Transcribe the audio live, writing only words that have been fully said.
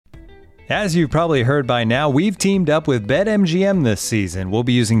As you've probably heard by now, we've teamed up with BetMGM this season. We'll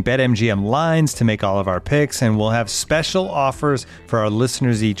be using BetMGM lines to make all of our picks, and we'll have special offers for our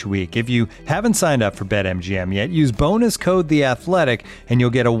listeners each week. If you haven't signed up for BetMGM yet, use bonus code The Athletic, and you'll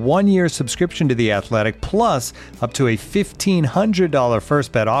get a 1-year subscription to The Athletic, plus up to a $1,500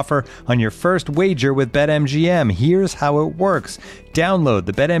 first bet offer on your first wager with BetMGM. Here's how it works. Download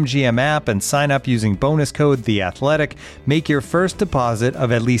the BetMGM app and sign up using bonus code The Athletic. Make your first deposit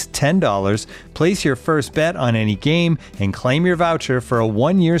of at least $10. Place your first bet on any game and claim your voucher for a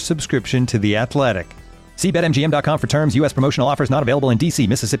 1-year subscription to The Athletic. See BetMGM.com for terms. U.S. promotional offers not available in D.C.,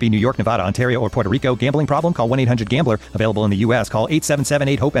 Mississippi, New York, Nevada, Ontario, or Puerto Rico. Gambling problem? Call 1-800-GAMBLER. Available in the U.S. Call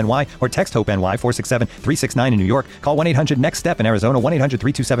 877-8-HOPE-NY or text HOPE-NY 467-369 in New York. Call 1-800-NEXT-STEP in Arizona.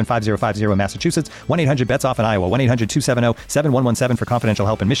 1-800-327-5050 in Massachusetts. 1-800-BETS-OFF in Iowa. 1-800-270-7117 for confidential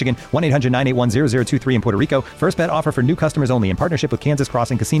help in Michigan. 1-800-981-0023 in Puerto Rico. First bet offer for new customers only in partnership with Kansas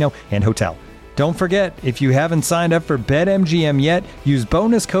Crossing Casino and Hotel. Don't forget, if you haven't signed up for BetMGM yet, use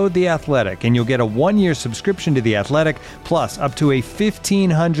bonus code The Athletic, and you'll get a 1-year subscription to The Athletic, plus up to a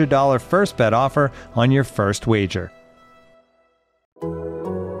 $1,500 first bet offer on your first wager.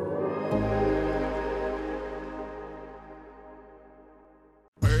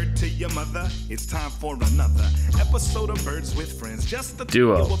 Bird to your mother, it's time for another episode of Birds with Friends. Just the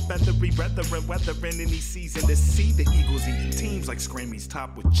Duo. Of feathery weather in any season to see the Eagles eating teams like Scrammy's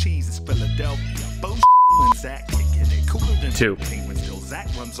top with cheese. It's Philadelphia. Bo and Zach kicking it cooler than Two. When still Zach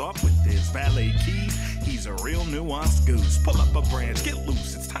runs off with his valet keys. He's a real nuanced goose. Pull up a branch, get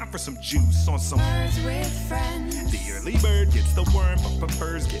loose. It's time for some juice on some Birds with Friends. The early bird gets the worm, but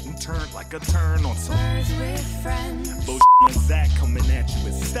prefers getting turned like a turn on some Birds with Friends. Bo and Zach coming at you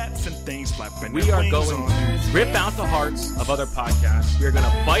with stats and things flapping. We their are wings going on. to rip out the hearts of other podcasts. We are going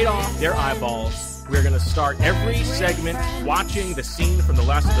to bite off their eyeballs. We're going to start every segment watching the scene from The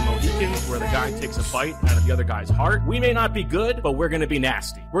Last of the Mohicans where the guy takes a bite out of the other guy's heart. We may not be good, but we're going to be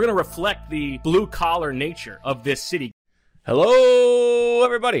nasty. We're going to reflect the blue-collar nature of this city. Hello,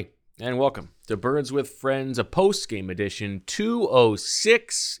 everybody, and welcome to Birds with Friends, a post-game edition,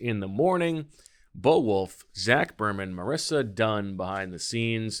 2:06 in the morning. Bo Wolf, Zach Berman, Marissa Dunn behind the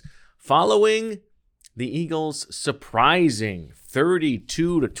scenes, following the Eagles' surprising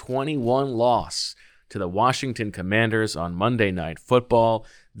 32-21 loss to the Washington Commanders on Monday Night Football.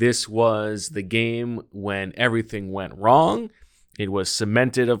 This was the game when everything went wrong. It was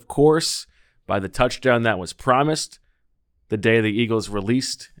cemented, of course, by the touchdown that was promised the day the Eagles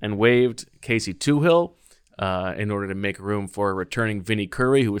released and waived Casey Tuhill in order to make room for returning Vinny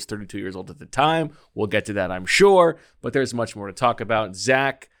Curry, who was 32 years old at the time. We'll get to that, I'm sure, but there's much more to talk about.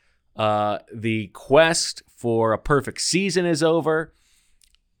 Zach, the quest for a perfect season is over.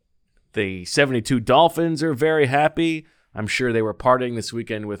 The 72 Dolphins are very happy. I'm sure they were partying this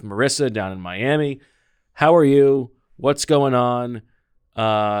weekend with Marissa down in Miami. How are you? What's going on?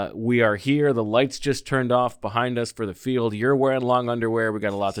 We are here. The lights just turned off behind us for the field. You're wearing long underwear. We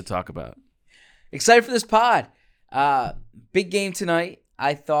got a lot to talk about. Excited for this pod. Big game tonight.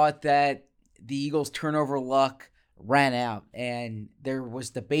 I thought that the Eagles' turnover luck ran out, and there was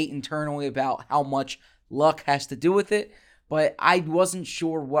debate internally about how much luck has to do with it, but I wasn't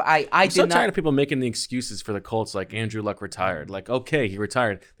sure what I'm so tired of people making the excuses for the Colts, like Andrew Luck retired. Like, okay, he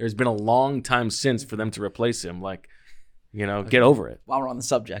retired. There's been a long time since for them to replace him. Like, get over it. While we're on the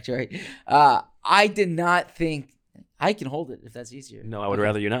subject, right? I did not think I can hold it if that's easier. No, I would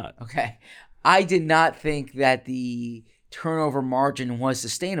rather you not. Okay. I did not think that the turnover margin was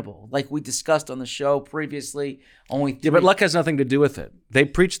sustainable. Like we discussed on the show previously, only 3. Yeah, but luck has nothing to do with it. They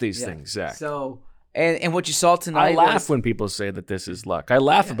preach these things, Zach. So, and what you saw tonight I laugh when people say that this is luck. I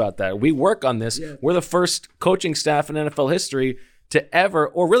laugh about that. We work on this. Yeah. We're the first coaching staff in NFL history to ever,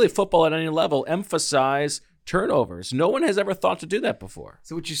 or really football at any level, emphasize turnovers. No one has ever thought to do that before.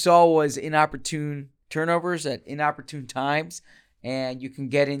 So what you saw was inopportune turnovers at inopportune times, and you can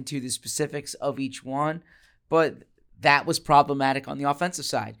get into the specifics of each one, but that was problematic on the offensive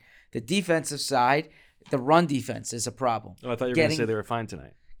side. The defensive side, the run defense is a problem. Oh, I thought you were going to say they were fine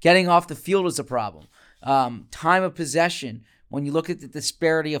tonight. Getting off the field is a problem. Time of possession, when you look at the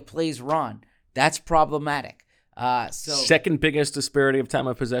disparity of plays run, that's problematic. Second biggest disparity of time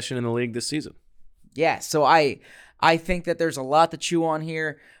of possession in the league this season. Yeah, so I think that there's a lot to chew on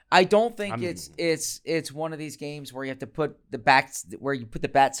here. I don't think it's one of these games where you have to put the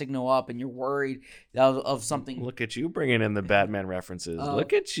bat signal up and you're worried of something. Look at you bringing in the Batman references.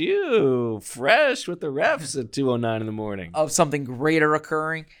 Look at you, fresh with the refs at 2:09 in the morning. Of something greater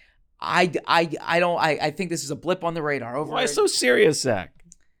occurring. I think this is a blip on the radar. Why so serious, Zach?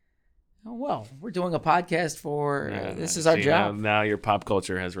 Oh, well, we're doing a podcast for this is our job. Now your pop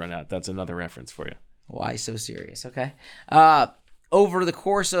culture has run out. That's another reference for you. Why so serious? Okay. Over the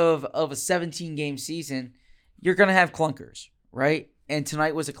course of a 17-game season, you're going to have clunkers, right? And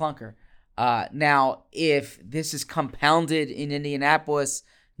tonight was a clunker. Now, if this is compounded in Indianapolis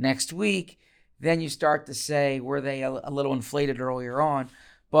next week, then you start to say, were they a little inflated earlier on?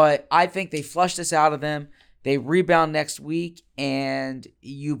 But I think they flushed this out of them. They rebound next week, and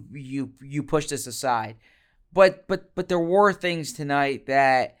you push this aside. But there were things tonight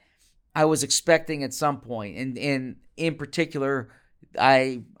that I was expecting at some point, and in particular,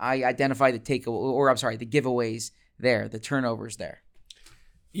 I identified the giveaways there, the turnovers there.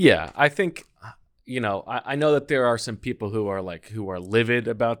 Yeah, I think, I know that there are some people who are livid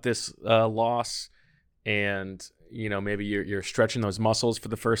about this loss, and maybe you're stretching those muscles for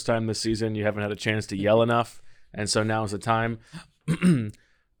the first time this season. You haven't had a chance to yell enough, and so now is the time. The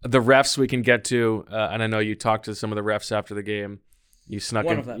refs we can get to, and I know you talked to some of the refs after the game. You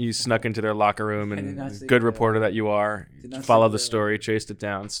snuck into their locker room, and good reporter that you are, followed the story, chased it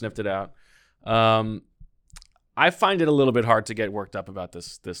down, sniffed it out. I find it a little bit hard to get worked up about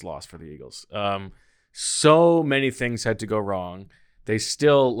this loss for the Eagles. So many things had to go wrong. They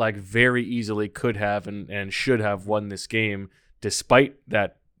still very easily could have and should have won this game, despite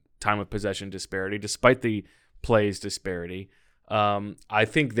that time of possession disparity, despite the plays disparity. I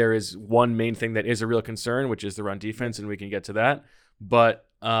think there is one main thing that is a real concern, which is the run defense, and we can get to that. But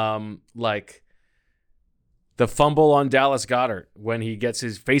the fumble on Dallas Goedert when he gets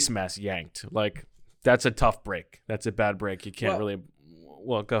his face mask yanked, that's a tough break. That's a bad break. You can't really.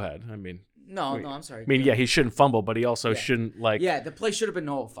 Well, go ahead. No, I'm sorry. He shouldn't fumble, but he also shouldn't the play should have been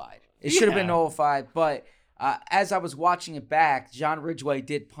nullified. It should have been nullified, but as I was watching it back, John Ridgway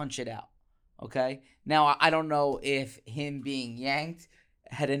did punch it out. Okay? Now, I don't know if him being yanked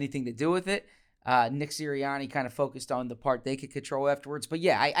had anything to do with it. Nick Sirianni kind of focused on the part they could control afterwards. But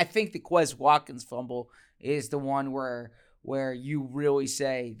yeah, I think the Quez Watkins fumble is the one where you really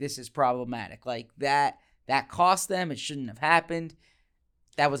say this is problematic. That cost them. It shouldn't have happened.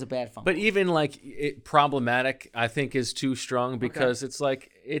 That was a bad fumble. But even problematic, I think is too strong because it's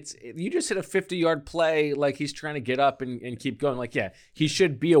you just hit a 50-yard play. He's trying to get up and keep going. He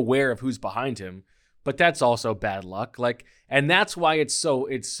should be aware of who's behind him, but that's also bad luck. And that's why it's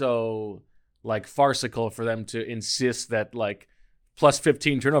so farcical for them to insist that plus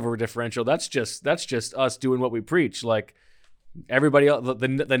 15 turnover differential. That's just us doing what we preach. Everybody else,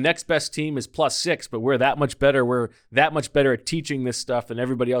 the next best team is plus 6, but we're that much better. We're that much better at teaching this stuff than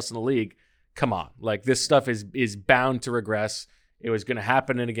everybody else in the league. Come on, this stuff is bound to regress. It was going to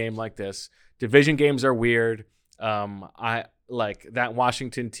happen in a game like this. Division games are weird. I that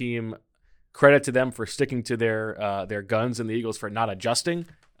Washington team. Credit to them for sticking to their guns, and the Eagles for not adjusting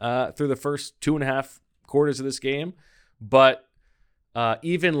through the first 2.5 quarters of this game. But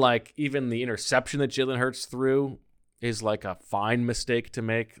even the interception that Jalen Hurts threw is a fine mistake to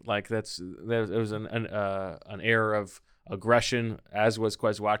make. It was an error of aggression, as was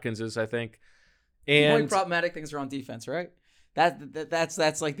Quez Watkins's, I think. And the only problematic things are on defense, right? That's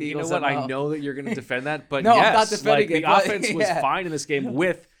the Eagles. I know that you're going to defend that, but no, yes, I'm not defending it. The offense was fine in this game.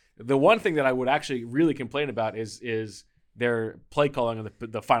 With the one thing that I would actually really complain about is their play calling on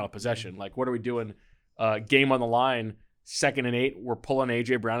the final possession. What are we doing? Game on the line. 2nd and 8, we're pulling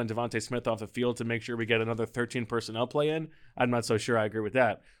A.J. Brown and Devontae Smith off the field to make sure we get another 13 personnel play in. I'm not so sure I agree with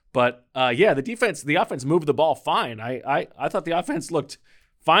that. But, the offense moved the ball fine. I thought the offense looked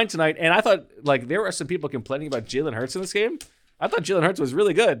fine tonight. And I thought, there were some people complaining about Jalen Hurts in this game. I thought Jalen Hurts was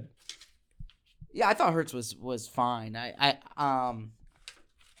really good. Yeah, I thought Hurts was fine. I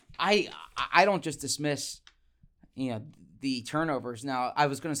don't just dismiss, the turnovers. Now, I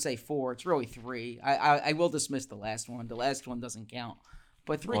was going to say 4. It's really 3. I will dismiss the last one. The last one doesn't count.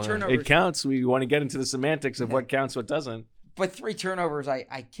 But 3 turnovers. It counts. We want to get into the semantics of what counts, what doesn't. But 3 turnovers,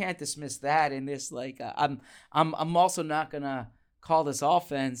 I can't dismiss that in this. I'm also not going to call this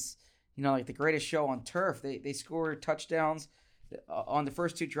offense, the greatest show on turf. They scored touchdowns on the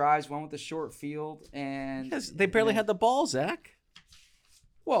first 2 drives, one with the short field. And yes, they barely had the ball, Zach.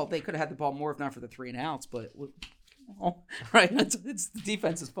 Well, they could have had the ball more if not for the 3 and outs, but right, it's the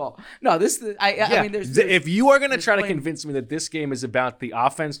defense's fault. No, I mean, there's if you are going to try to convince me that this game is about the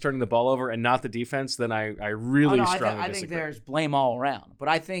offense turning the ball over and not the defense, then I really strongly disagree. I think there's blame all around. But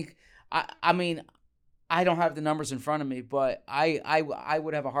I think, I mean, I don't have the numbers in front of me, but I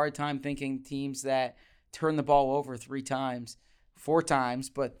would have a hard time thinking teams that turn the ball over 3 times, 4 times,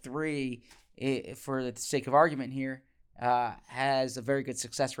 but 3, for the sake of argument here, has a very good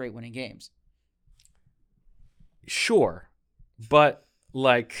success rate winning games. Sure, but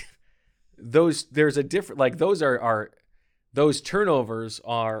there's a different, like, those turnovers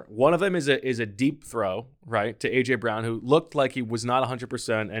are, one of them is a deep throw, right, to A.J. Brown, who looked like he was not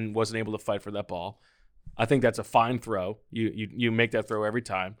 100% and wasn't able to fight for that ball. I think that's a fine throw. You make that throw every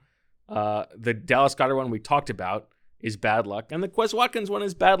time. The Dallas Goedert one we talked about is bad luck, and the Quez Watkins one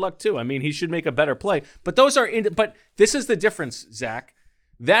is bad luck too. I mean, he should make a better play, but but this is the difference, Zach.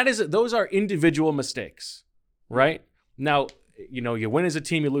 Those are individual mistakes, right? Now, you win as a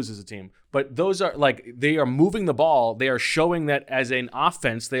team, you lose as a team, but those are, like, they are moving the ball. They are showing that as an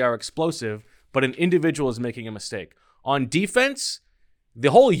offense they are explosive, but an individual is making a mistake. On defense, the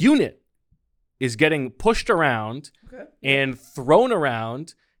whole unit is getting pushed around and thrown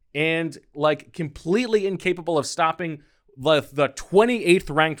around and, like, completely incapable of stopping the 28th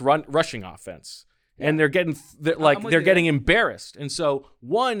ranked rushing offense. Yeah. And they're getting embarrassed. And so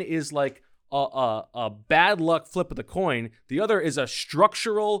one is like a bad luck flip of the coin. The other is a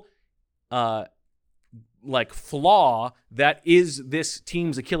structural flaw that is this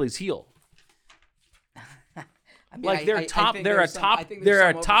team's Achilles heel. I mean, they're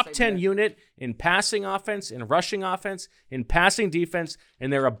a top 10 unit in passing offense, in rushing offense, in passing defense,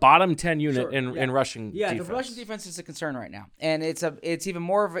 and they're a bottom 10 unit in rushing defense. Yeah, the rushing defense is a concern right now, and it's even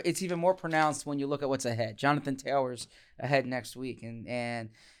more pronounced when you look at what's ahead. Jonathan Taylor's ahead next week, and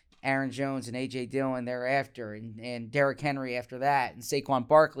Aaron Jones and A.J. Dillon thereafter, and Derrick Henry after that, and Saquon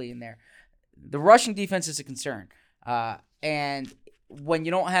Barkley in there. The rushing defense is a concern, and when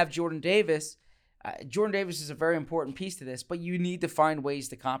you don't have Jordan Davis is a very important piece to this, but you need to find ways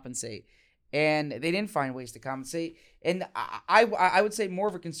to compensate. And they didn't find ways to compensate. And I would say more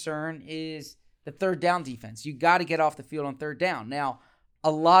of a concern is the third down defense. You got to get off the field on third down. Now, a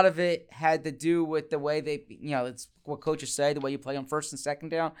lot of it had to do with the way it's what coaches say, the way you play on first and second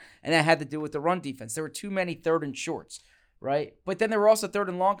down, and that had to do with the run defense. There were too many third and shorts, right? But then there were also third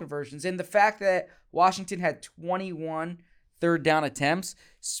and long conversions. And the fact that Washington had 21 third down attempts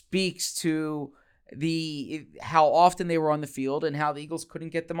speaks to how often they were on the field and how the Eagles couldn't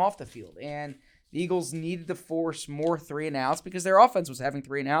get them off the field. And the Eagles needed to force more 3-and-outs because their offense was having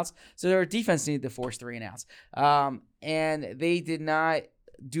 3-and-outs, so their defense needed to force 3-and-outs. And they did not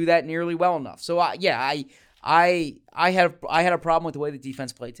do that nearly well enough. So I had a problem with the way the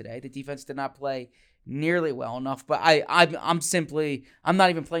defense played today. The defense did not play nearly well enough, but I'm not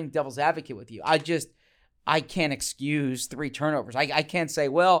even playing devil's advocate with you. I can't excuse 3 turnovers. I can't say,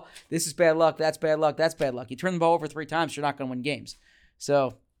 well, this is bad luck, that's bad luck, that's bad luck. You turn the ball over 3 times, you're not going to win games.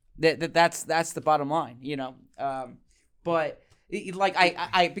 So that's the bottom line, But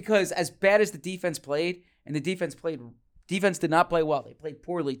because as bad as the defense played, and the defense did not play well. They played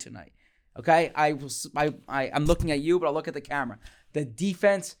poorly tonight. Okay, I'm looking at you, but I'll look at the camera. The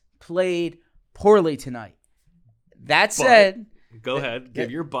defense played poorly tonight. That said, go ahead, give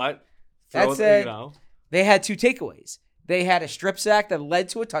your butt. That said, they had 2 takeaways. They had a strip sack that led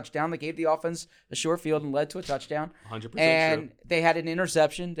to a touchdown that gave the offense a short field and led to a touchdown. 100% and true. They had an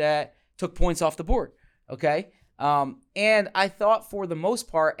interception that took points off the board. Okay? And I thought for the most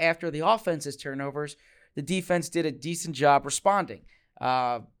part, after the offense's turnovers, the defense did a decent job responding.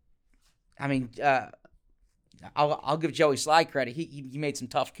 I'll give Joey Sly credit. He made some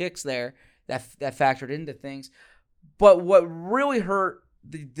tough kicks there that factored into things. But what really hurt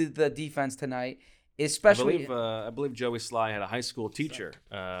the defense tonight, especially, I believe Joey Sly had a high school teacher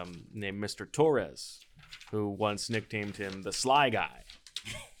named Mr. Torres, who once nicknamed him the Sly Guy.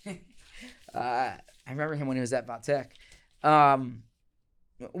 I remember him when he was at Valtech.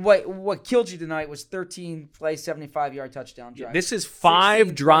 What killed you tonight was 13-play, 75-yard touchdown drive. This is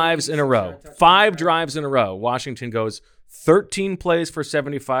 5 drives in a row. 5 drives in a row. Washington goes 13 plays for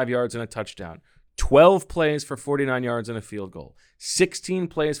 75 yards and a touchdown. 12 plays for 49 yards and a field goal. 16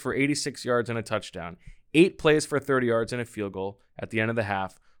 plays for 86 yards and a touchdown. 8 plays for 30 yards and a field goal at the end of the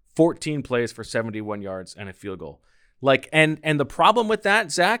half. 14 plays for 71 yards and a field goal. And the problem with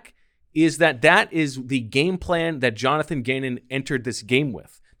that, Zach, is that is the game plan that Jonathan Gannon entered this game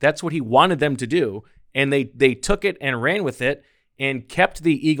with. That's what he wanted them to do, and they took it and ran with it and kept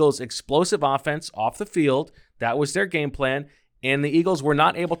the Eagles' explosive offense off the field. That was their game plan, and the Eagles were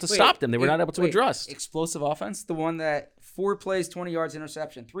not able to stop them. They were not able to adjust. Explosive offense? The one that 4 plays, 20 yards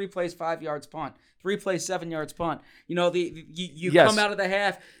interception, 3 plays, 5 yards punt, 3 plays, 7 yards punt. You come out of the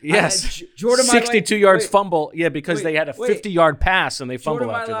half. Yes. Jordan 62 yards fumble. Yeah, because they had a 50-yard pass and they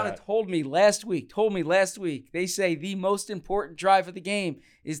fumbled after that. Jordan told me last week, they say the most important drive of the game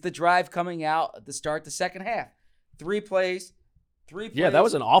is the drive coming out at the start the second half. 3 plays. Yeah, that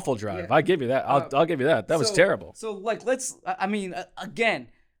was an awful drive. Yeah. I give you that. I'll give you that. That was terrible. So, again,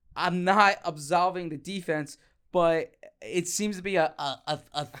 I'm not absolving the defense, but it seems to be a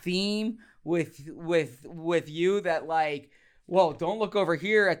theme with you that like, well, don't look over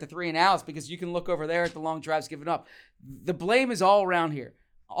here at the 3 and outs because you can look over there at the long drives given up. The blame is all around here.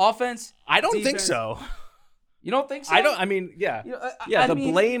 Offense. I don't think defense. so. You don't think so? I don't. I mean, yeah, You know, the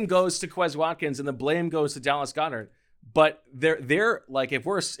mean, blame goes to Quez Watkins and the blame goes to Dallas Goedert. But they're like if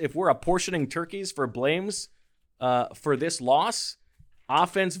we're apportioning turkeys for blames for this loss,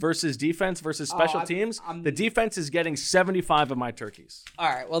 offense versus defense versus special teams, the defense is getting 75 of my turkeys. All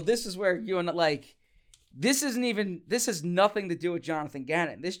right. Well, this is where you and like this has nothing to do with Jonathan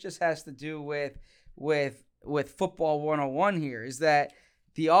Gannon. This just has to do with football 101 here is that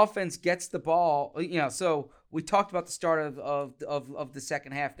the offense gets the ball, so we talked about the start of the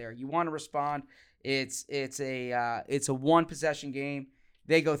second half there. You want to respond. It's a one possession game.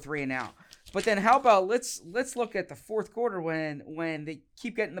 They go 3 and out. But then how about let's look at the fourth quarter when they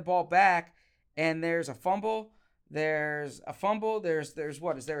keep getting the ball back and there's a fumble. There's a 3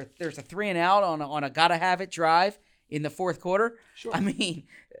 and out on a gotta have it drive in the fourth quarter. Sure. I mean,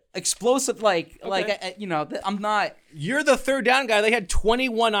 explosive I'm not. You're the third down guy. They had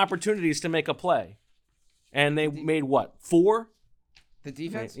 21 opportunities to make a play, and they made what 4? The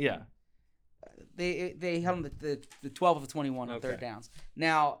defense. Yeah. They held them the 12 of the 21 on third downs.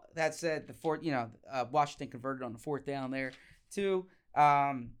 Now that said, the fourth, Washington converted on the fourth down there too.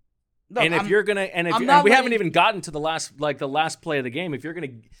 Look, and we haven't even gotten to the last play of the game. If you're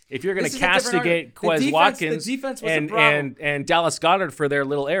gonna castigate Quez Watkins and Dallas Goedert for their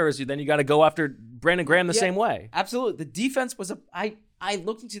little errors, then you got to go after Brandon Graham the same way. Absolutely, the defense was I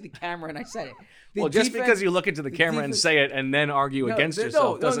looked into the camera and I said it. Just because you look into the camera and say it and then argue against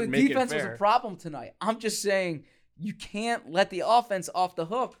yourself doesn't make it fair. The defense was a problem tonight. I'm just saying you can't let the offense off the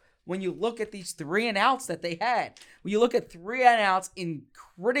hook when you look at these 3 and outs that they had. When you look at 3 and outs in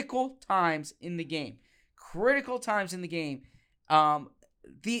critical times in the game.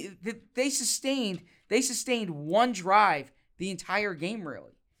 They sustained one drive the entire game,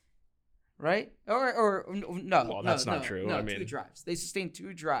 really. Right? Or no. Well, that's not true. No, I mean, 2 drives. They sustained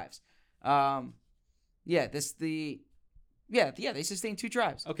 2 drives. They sustained 2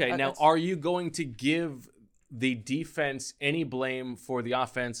 drives. Okay, now are you going to give the defense any blame for the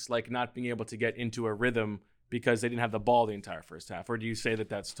offense not being able to get into a rhythm because they didn't have the ball the entire first half? Or do you say that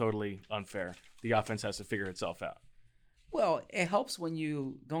that's totally unfair? The offense has to figure itself out. Well, it helps when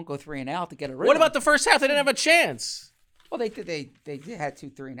you don't go 3 and out to get a rhythm. What about the first half? They didn't have a chance. Well, they had 2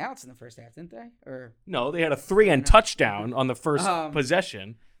 3 and outs in the first half, didn't they? Or no, they had a 3 and touchdown on the first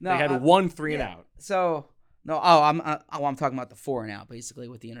possession. No, they had 1 3 and out. So no, I'm talking about the 4 and out basically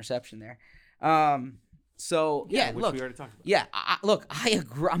with the interception there. So which we already talked about. Yeah, I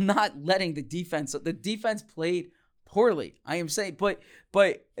agree. I'm not letting the defense. The defense played poorly. I am saying, but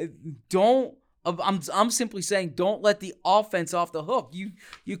don't. I'm simply saying don't let the offense off the hook.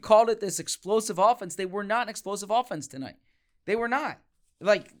 You called it this explosive offense. They were not an explosive offense tonight. They were not.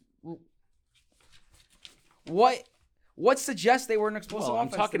 What suggests they were an explosive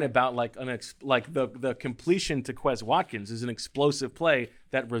offense? I'm talking about the completion to Quez Watkins is an explosive play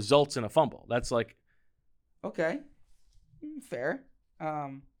that results in a fumble. That's okay, fair.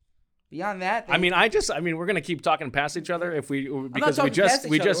 Beyond that, we're gonna keep talking past each other because we just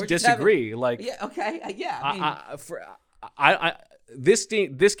disagree.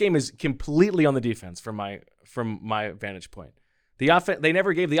 This game is completely on the defense from my vantage point. The offense, they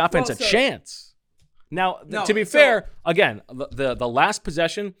never gave the offense a chance. Now, to be fair, again, the last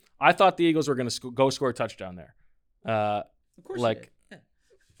possession, I thought the Eagles were gonna go score a touchdown there. Of course, you did.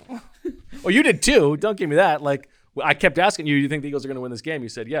 Well, you did too. Don't give me that. I kept asking you, do you think the Eagles are going to win this game? You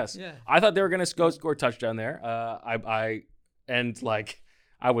said yes. Yeah. I thought they were going to go score a touchdown there. I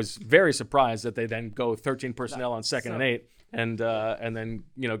was very surprised that they then go 13 personnel on 2nd and 8 and then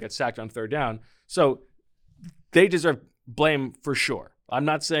get sacked on 3rd down. So they deserve blame for sure. I'm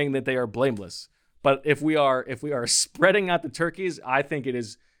not saying that they are blameless, but if we are spreading out the turkeys, I think it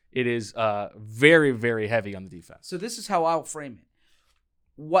is very, very heavy on the defense. So this is how I'll frame it.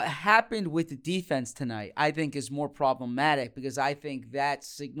 What happened with the defense tonight, I think, is more problematic because I think that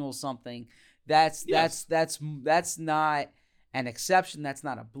signals something. That's not an exception. That's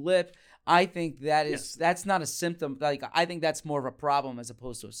not a blip. I think that's not a symptom. I think that's more of a problem as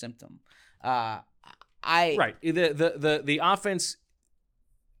opposed to a symptom. Right. The offense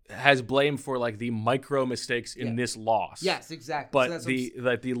has blame for the micro mistakes in this loss. Yes, exactly. But so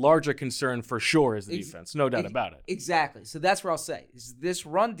the larger concern for sure is the defense, no doubt about it. Exactly. So that's what I'll say. This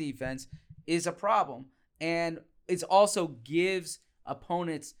run defense is a problem, and it also gives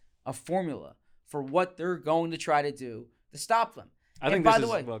opponents a formula for what they're going to try to do to stop them. By the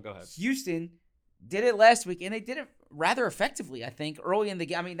way, go ahead. Houston did it last week, and they did it rather effectively, I think, early in the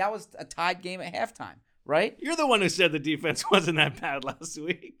game. I mean, that was a tied game at halftime, right? You're the one who said the defense wasn't that bad last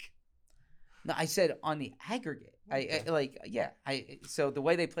week. No, I said on the aggregate. So the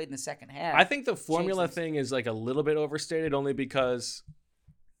way they played in the second half. I think the formula things. thing is like a little bit overstated, only because,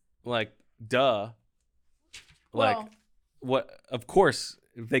 like, duh. Like, Well- what? Of course,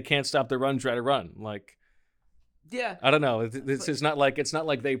 if they can't stop the run, try to run. Like, Yeah. I don't know. This is not like, it's not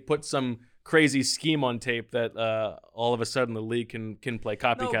like they put some crazy scheme on tape that all of a sudden the league can play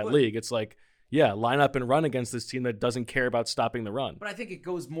copycat league. It's like, yeah, line up and run against this team that doesn't care about stopping the run. But I think it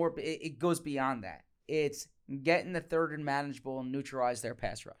goes more. It goes beyond that. It's getting the third and manageable and neutralize their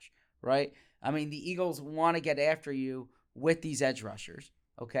pass rush, right? I mean, the Eagles want to get after you with these edge rushers,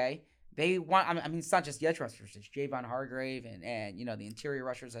 okay? They want. I mean, it's not just the edge rushers. It's Javon Hargrave and the interior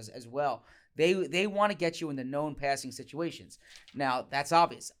rushers as well. They want to get you in the known passing situations. Now, that's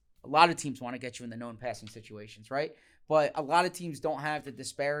obvious. A lot of teams want to get you in the known passing situations, right? But a lot of teams don't have the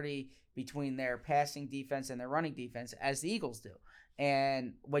disparity between their passing defense and their running defense as the Eagles do.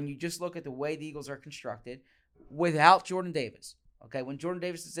 And when you just look at the way the Eagles are constructed, without Jordan Davis, okay, when Jordan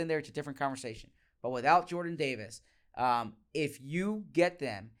Davis is in there, it's a different conversation. But without Jordan Davis, if you get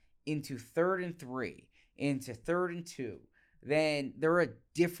them into 3rd and 3, into 3rd and 2, then they're a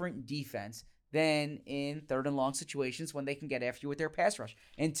different defense than in 3rd and long situations when they can get after you with their pass rush.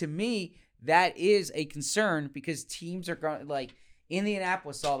 And to me, that is a concern because teams are going, like,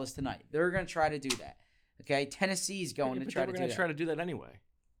 Indianapolis saw this tonight. They're going to try to do that. Okay, Tennessee's going to try to do that. We're going to try to do that anyway.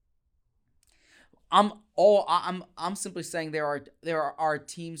 I'm simply saying there are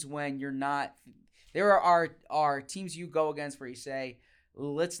teams when you're not. There are teams you go against where you say,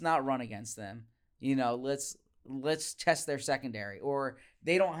 let's not run against them. Let's test their secondary, or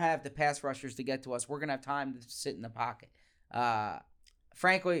they don't have the pass rushers to get to us. We're gonna have time to sit in the pocket.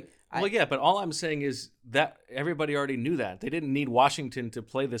 Frankly, but all I'm saying is that everybody already knew that. They didn't need Washington to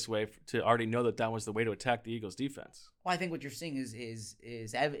play this way to already know that was the way to attack the Eagles' defense. Well, I think what you're seeing is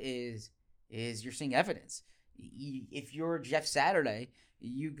you're seeing evidence. If you're Jeff Saturday,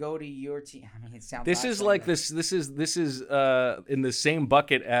 you go to your team. I mean, it sounds. This is like this. This is in the same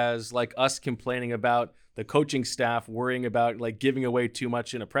bucket as like us complaining about the coaching staff worrying about like giving away too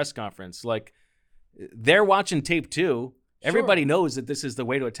much in a press conference. Like, they're watching tape too. Everybody knows that this is the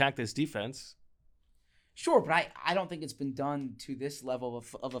way to attack this defense. Sure, but I don't think it's been done to this level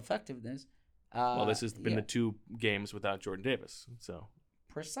of effectiveness. Well, this has been the 2 games without Jordan Davis. So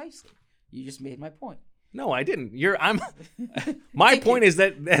precisely, you just made my point. No, I didn't. My point is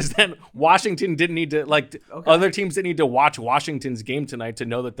that Washington didn't need to other teams didn't need to watch Washington's game tonight to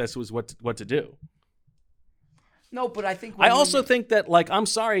know that this was what to do. No, but I think I also think that I'm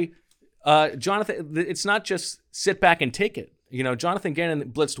sorry, Jonathan. It's not just sit back and take it. Jonathan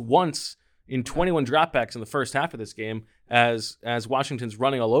Gannon blitzed once in 21 dropbacks in the first half of this game as Washington's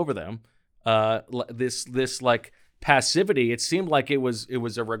running all over them. This like passivity, it seemed like it was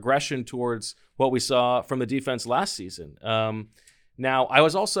a regression towards what we saw from the defense last season. Now I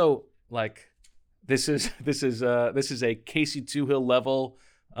was also like, this is a Casey Toohill level,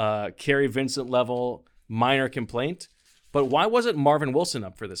 Kerry Vincent level minor complaint, but why wasn't Marvin Wilson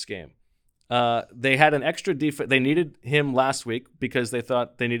up for this game? They had an extra they needed him last week because they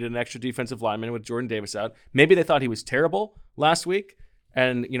thought they needed an extra defensive lineman with Jordan Davis out. Maybe they thought he was terrible last week.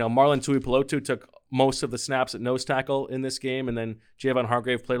 And, Marlon Tuipulotu took most of the snaps at nose tackle in this game, and then Javon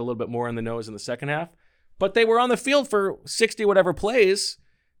Hargrave played a little bit more in the nose in the second half. But they were on the field for 60-whatever plays,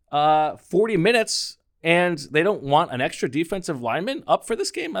 40 minutes, and they don't want an extra defensive lineman up for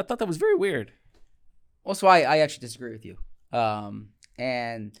this game? I thought that was very weird. Well, so I actually disagree with you.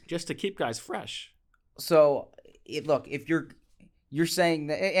 And just to keep guys fresh. So, look, if you're saying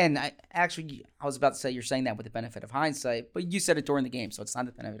that, and I was about to say you're saying that with the benefit of hindsight, but you said it during the game, so it's not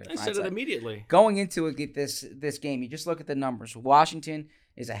the benefit of hindsight. I said it immediately. Going into this game, you just look at the numbers. Washington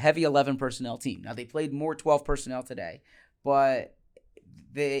is a heavy 11 personnel team. Now, they played more 12 personnel today, but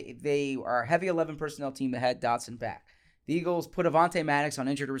they are a heavy 11 personnel team that had Dotson back. The Eagles put Avonte Maddox on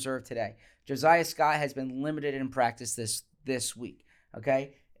injured reserve today. Josiah Scott has been limited in practice this week.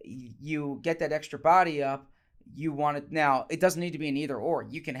 Okay, you get that extra body up. You want it now. It doesn't need to be an either or.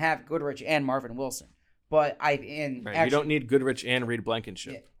 You can have Goodrich and Marvin Wilson, but you don't need Goodrich and Reed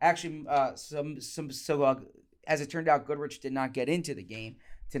Blankenship. Yeah, actually, as it turned out, Goodrich did not get into the game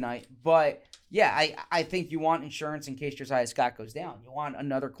tonight. But yeah, I think you want insurance in case Josiah Scott goes down. You want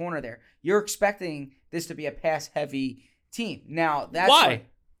another corner there. You're expecting this to be a pass heavy team. Now that's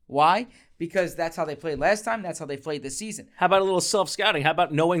why? Because that's how they played last time. That's how they played this season. How about a little self-scouting? How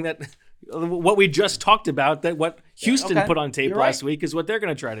about knowing that what we just talked about, that what Houston put on tape last week is what they're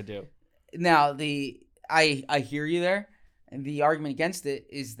going to try to do? Now I hear you there, and the argument against it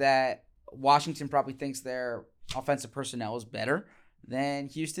is that Washington probably thinks their offensive personnel is better than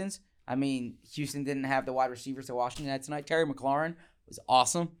Houston's. I mean, Houston didn't have the wide receivers that Washington had tonight. Terry McLaurin was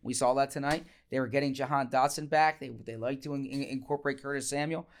awesome. We saw that tonight. They were getting Jahan Dotson back. They like to incorporate Curtis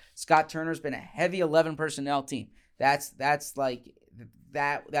Samuel. Scott Turner's been a heavy 11 personnel team. That's like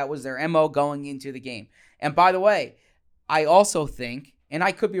that was their MO going into the game. And by the way, I also think, and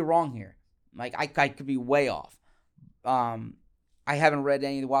I could be wrong here, like I could be way off. I haven't read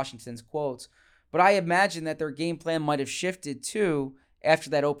any of the Washington's quotes, but I imagine that their game plan might have shifted too after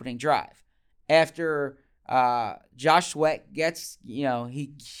that opening drive. After Josh Sweat gets,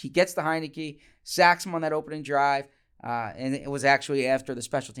 he gets the Heineke, sacks him on that opening drive, and it was actually after the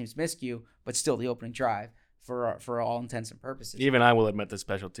special teams miscue, but still the opening drive for all intents and purposes. Even I will admit the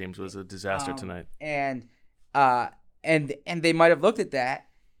special teams was a disaster tonight. And they might have looked at that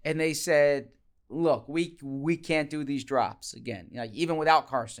and they said, look, we can't do these drops again. Even without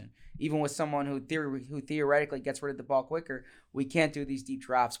Carson, even with someone who theoretically gets rid of the ball quicker, we can't do these deep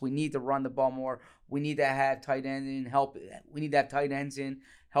drops. We need to run the ball more. We need to have tight ends in help. We need to have tight ends in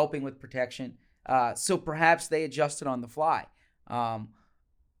helping with protection. So perhaps they adjusted on the fly. I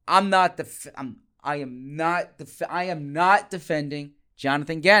am not defending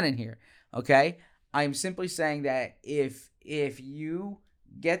Jonathan Gannon here. Okay, I am simply saying that if you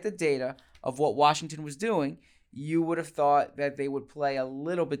get the data of what Washington was doing, you would have thought that they would play a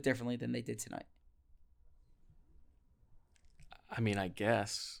little bit differently than they did tonight. I mean, I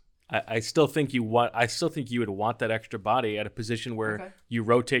guess I still think you would want that extra body at a position where you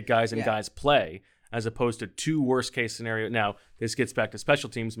rotate guys and guys play, as opposed to two worst case scenario. Now this gets back to special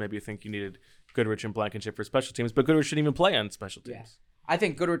teams. Maybe you think you needed Goodrich and Blankenship for special teams, but Goodrich shouldn't even play on special teams. Yeah. I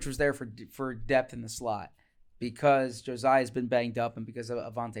think Goodrich was there for depth in the slot because Josiah's been banged up and because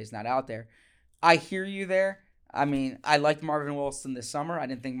Avante's not out there. I hear you there. I mean, I liked Marvin Wilson this summer. I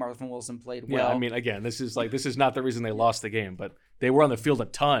didn't think Marvin Wilson played well. Yeah, I mean, again, this is not the reason they lost the game, but they were on the field a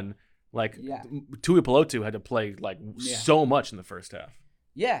ton. Tui Pelotu had to play so much in the first half.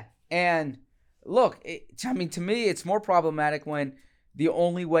 Yeah, and look, to me, it's more problematic when the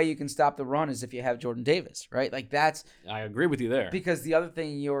only way you can stop the run is if you have Jordan Davis, right? Like that's. I agree with you there. Because the other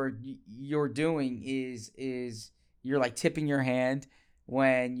thing you're doing is you're like tipping your hand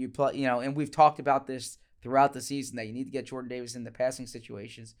when you play, and we've talked about this throughout the season that you need to get Jordan Davis in the passing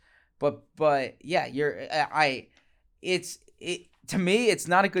situations. But yeah, to me, it's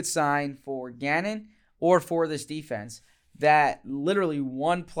not a good sign for Gannon or for this defense that literally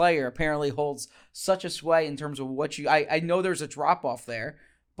one player apparently holds such a sway in terms of what I know there's a drop off there,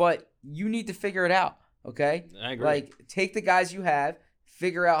 but you need to figure it out. Okay. I agree. Like take the guys you have,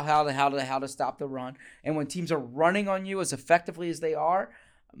 figure out how to stop the run. And when teams are running on you as effectively as they are,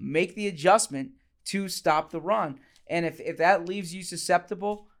 make the adjustment to stop the run. And if that leaves you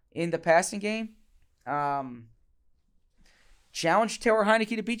susceptible in the passing game, challenge Taylor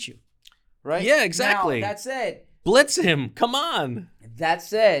Heineke to beat you. Right? Yeah, exactly. Now, that said, blitz him. Come on. That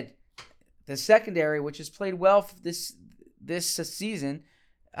said, the secondary, which has played well this season,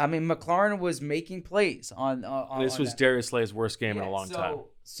 I mean, McLaurin was making plays on this was Darius Slay's worst game in a long time.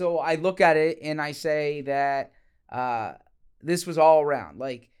 So I look at it and I say that this was all around.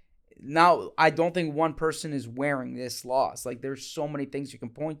 Like, now I don't think one person is wearing this loss. Like, there's so many things you can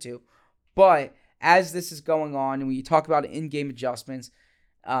point to. But as this is going on, and when you talk about in-game adjustments,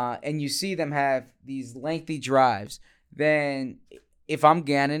 and you see them have these lengthy drives, then if I'm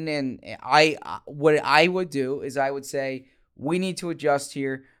Gannon, and what I would do is I would say, we need to adjust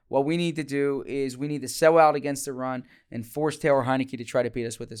here. What we need to do is we need to sell out against the run and force Taylor Heineke to try to beat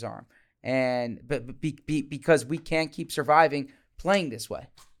us with his arm. Because we can't keep surviving playing this way.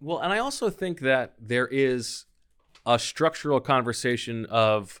 Well, and I also think that there is a structural conversation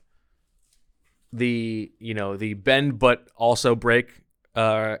of the bend but also break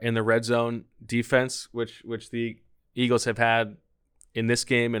in the red zone defense, which the Eagles have had in this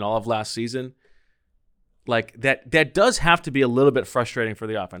game and all of last season. Like that does have to be a little bit frustrating for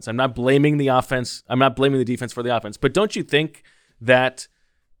the offense. I'm not blaming the offense. I'm not blaming the defense for the offense. But don't you think that,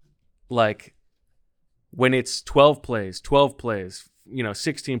 like, when it's 12 plays,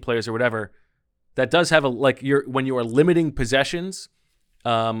 16 plays or whatever, that does have when you are limiting possessions,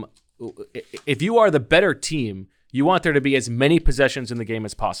 if you are the better team, you want there to be as many possessions in the game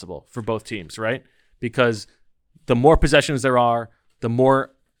as possible for both teams, right? Because the more possessions there are, the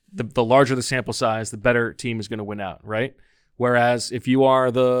larger the sample size, the better team is going to win out, right? Whereas if you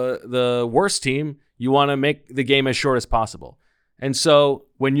are the worst team, you want to make the game as short as possible. And so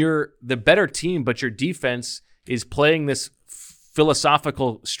when you're the better team, but your defense is playing this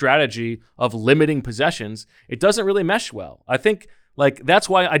philosophical strategy of limiting possessions, it doesn't really mesh well. I think that's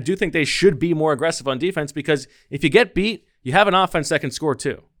why I do think they should be more aggressive on defense, because if you get beat, you have an offense that can score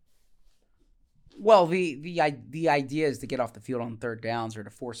too. Well, the idea is to get off the field on third downs or to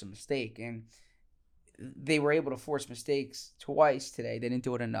force a mistake, and they were able to force mistakes twice today. They didn't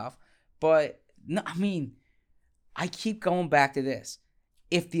do it enough, but no, I mean, I keep going back to this.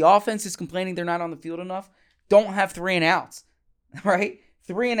 If the offense is complaining they're not on the field enough, don't have 3 and outs, right?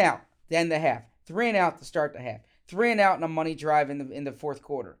 3 and out to end the half, 3 and out to start the half, 3 and out in a money drive in the fourth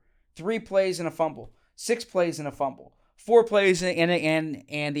quarter, 3 plays and a fumble, 6 plays and a fumble, 4 plays and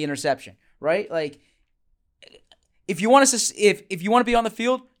the interception. Right? Like, if you want to be on the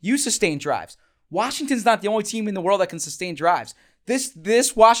field, you sustain drives. Washington's not the only team in the world that can sustain drives.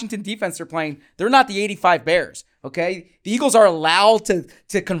 This Washington defense they're playing, they're not the 85 Bears. Okay, the Eagles are allowed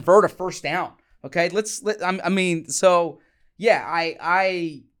to convert a first down. Okay, I mean,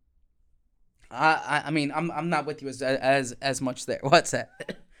 I'm not with you as much there. What's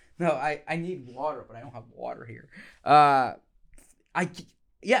that? No, I need water, but I don't have water here.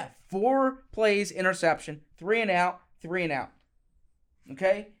 4 plays, interception, 3 and out, 3 and out.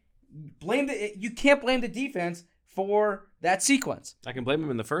 Okay? You can't blame the defense for that sequence. I can blame them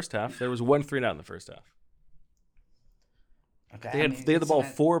in the first half. There was 1 3 and out in the first half. Okay. They had the ball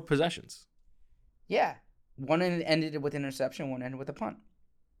 4 possessions. Yeah. One ended with interception, one ended with a punt.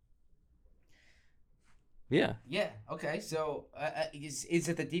 Yeah. Yeah. Okay. So is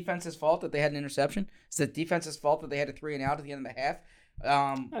it the defense's fault that they had an interception? Is it the defense's fault that they had a 3 and out at the end of the half?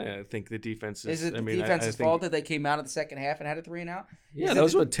 I think the defense is. Is it the defense's fault that they came out of the second half and had a 3 and out? Yeah, that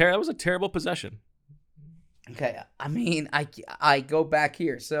was a terrible possession. Okay, I mean, I go back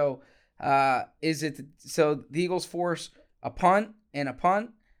here. So, the Eagles force a punt in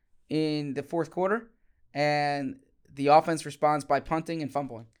the fourth quarter, and the offense responds by punting and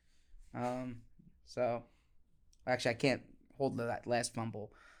fumbling. So, actually, I can't hold that last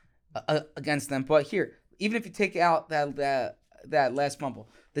fumble against them. But here, even if you take out that last fumble,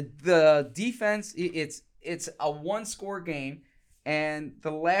 the defense, it's a 1-score game, and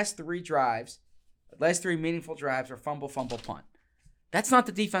the last 3 meaningful drives are fumble, punt. That's not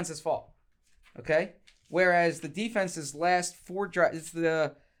the defense's fault, okay? Whereas the defense's last 4 drives,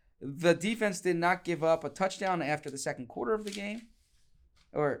 the defense did not give up a touchdown after the second quarter of the game,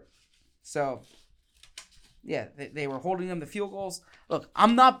 yeah, they were holding them to field goals. Look,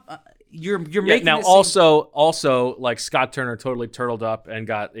 I'm not. You're making now this also like Scott Turner totally turtled up and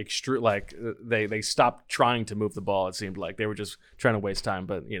got they stopped trying to move the ball. It seemed like they were just trying to waste time.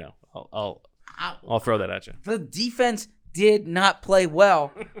 But I'll throw that at you. The defense did not play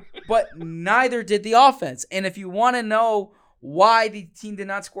well, but neither did the offense. And if you want to know why the team did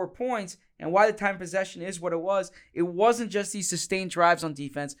not score points and why the time possession is what it wasn't just these sustained drives on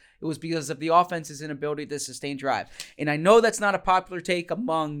defense. It was because of the offense's inability to sustain drive. And I know that's not a popular take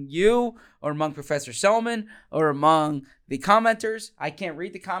among you or among Professor Selman or among the commenters. I can't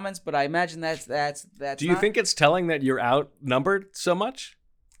read the comments, but I imagine that's. Do you think it's telling that you're outnumbered so much?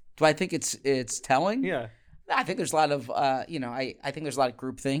 Do I think it's telling? Yeah. I think there's a lot of I think there's a lot of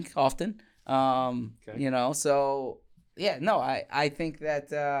groupthink often. Okay. So yeah, no, I think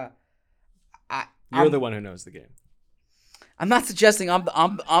that you're the one who knows the game. I'm not suggesting I'm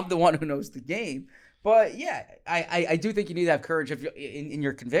the one who knows the game, but yeah, I do think you need to have courage in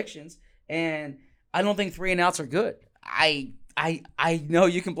your convictions, and I don't think 3 and outs are good. I know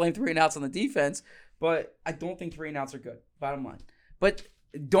you can blame 3 and outs on the defense, but I don't think 3 and outs are good. Bottom line, but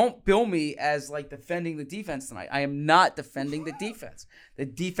don't bill me as like defending the defense tonight. I am not defending the defense. The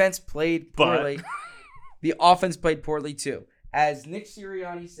defense played poorly. The offense played poorly too. As Nick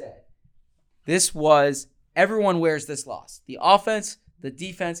Sirianni said, everyone wears this loss. The offense, the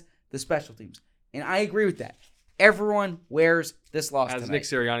defense, the special teams. And I agree with that. Everyone wears this loss tonight. As Nick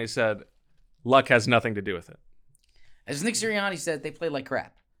Sirianni said, luck has nothing to do with it. As Nick Sirianni said, they played like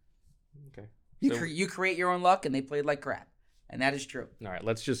crap. Okay. You create your own luck, and they played like crap. And that is true. All right,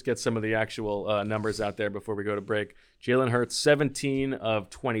 let's just get some of the actual numbers out there before we go to break. Jalen Hurts, 17 of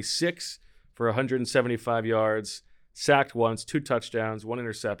 26 for 175 yards, sacked once, 2 touchdowns, 1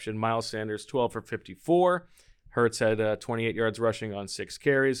 interception. Miles Sanders, 12 for 54. Hurts had 28 yards rushing on 6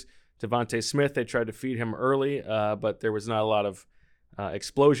 carries. Devontae Smith, they tried to feed him early, but there was not a lot of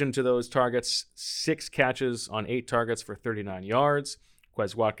explosion to those targets. 6 catches on 8 targets for 39 yards.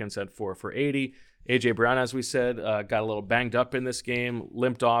 Quez Watkins had 4 for 80. A.J. Brown, as we said, got a little banged up in this game,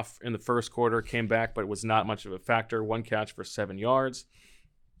 limped off in the first quarter, came back, but was not much of a factor. 1 catch for 7 yards.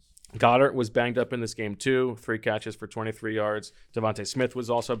 Goddard was banged up in this game too. 3 catches for 23 yards. Devontae Smith was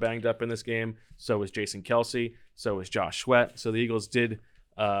also banged up in this game. So was Jason Kelce. So was Josh Sweat. So the Eagles did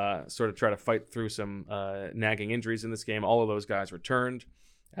sort of try to fight through some nagging injuries in this game. All of those guys returned.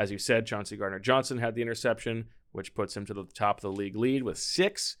 As you said, Chauncey Gardner-Johnson had the interception, which puts him to the top of the league lead with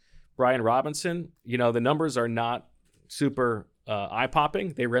 6. Brian Robinson, the numbers are not super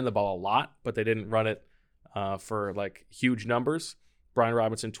eye-popping. They ran the ball a lot, but they didn't run it for like huge numbers. Brian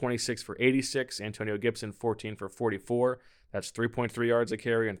Robinson, 26 for 86. Antonio Gibson, 14 for 44. That's 3.3 yards a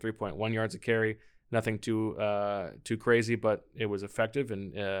carry and 3.1 yards a carry. Nothing too crazy, but it was effective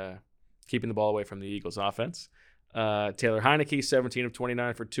in keeping the ball away from the Eagles' offense. Taylor Heineke, 17 of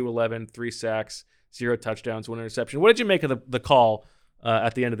 29 for 211, 3 sacks, 0 touchdowns, 1 interception. What did you make of the call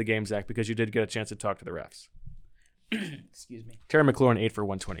at the end of the game, Zach? Because you did get a chance to talk to the refs. Excuse me. Terry McLaurin, 8 for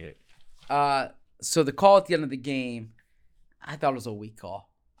 128. So the call at the end of the game, I thought it was a weak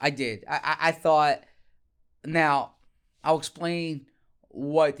call. I did. I thought. Now, I'll explain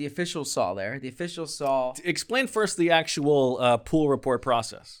what the officials saw there. The officials saw. Explain first the actual pool report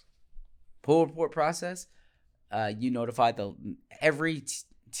process. Pool report process. You notify every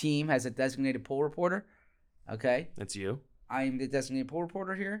team has a designated pool reporter. Okay. That's you. I'm the designated pool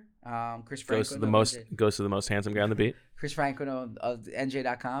reporter here. Chris Franco goes to the most handsome guy on the beat. Chris Franco of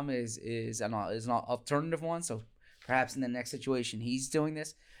NJ.com is an alternative one. So perhaps in the next situation he's doing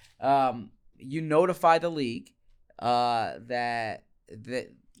this. You notify the league that.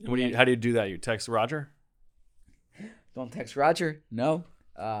 How do you do that? You text Roger? Don't text Roger. No.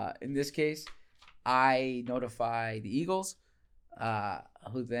 In this case, I notify the Eagles,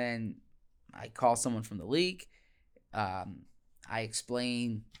 who then I call someone from the league. I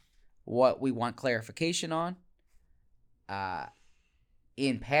explain what we want clarification on.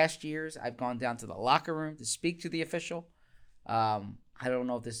 In past years, I've gone down to the locker room to speak to the official. I don't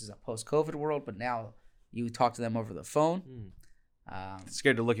know if this is a post-COVID world, but now you talk to them over the phone.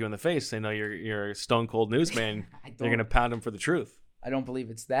 Scared to look you in the face. They know you're a stone cold newsman. You're going to pound them for the truth. I don't believe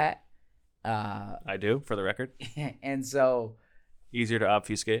it's that. I do, for the record. And so... Easier to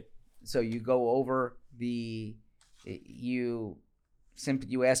obfuscate. So you go over you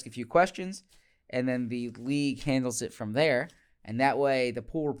ask a few questions, and then the league handles it from there. And that way, the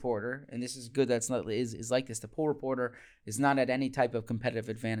pool reporter, and this is good that's not is like this, the pool reporter is not at any type of competitive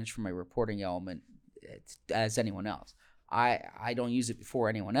advantage from a reporting element as anyone else. I don't use it before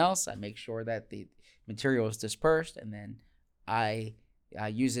anyone else. I make sure that the material is dispersed, and then I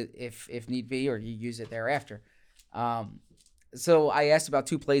use it if need be, or you use it thereafter. So I asked about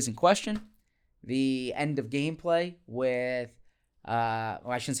 2 plays in question. The end of game play with,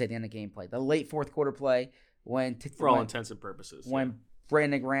 I shouldn't say the end of game play, the late fourth quarter play for all intents and purposes. When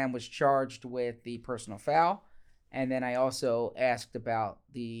Brandon Graham was charged with the personal foul. And then I also asked about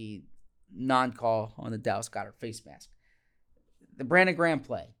the non-call on the Dallas Goedert face mask. The Brandon Graham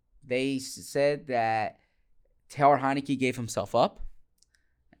play, they said that Taylor Heineke gave himself up.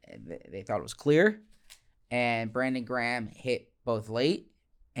 They thought it was clear. And Brandon Graham hit both late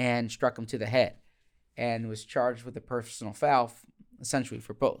and struck him to the head and was charged with a personal foul, essentially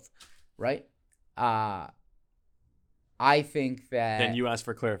for both, right? I think that... Then you asked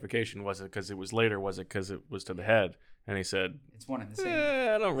for clarification. Was it because it was late, or was it because it was to the head? And he said... It's one and the same.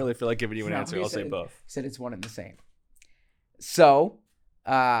 I don't really feel like giving you an answer. I'll say both. He said it's one and the same. So,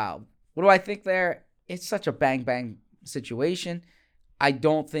 what do I think there? It's such a bang-bang situation. I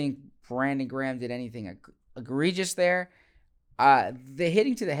don't think Brandon Graham did anything egregious there. The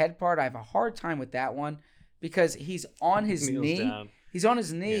hitting to the head part, I have a hard time with that one because he's on his knee. Down. He's on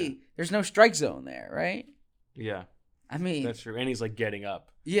his knee. Yeah. There's no strike zone there, right? Yeah. I mean, that's true. And he's like getting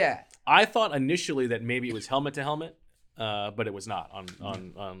up. Yeah. I thought initially that maybe it was helmet to helmet, but it was not.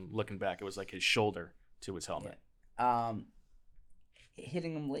 On looking back, it was like his shoulder to his helmet. Yeah.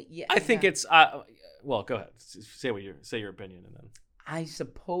 Hitting him late. Yeah. I think it's. Well, go ahead. Say your opinion, and then. I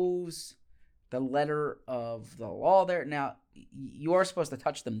suppose the letter of the law there. Now, you are supposed to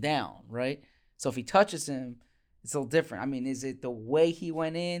touch them down, right? So if he touches him, it's a little different. I mean, is it the way he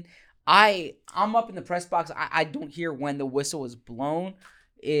went in? I'm up in the press box. I don't hear when the whistle was blown.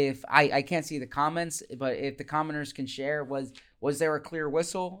 If I can't see the comments, but if the commenters can share, was there a clear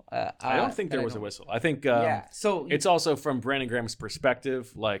whistle? I don't think there was a whistle. I think So it's also from Brandon Graham's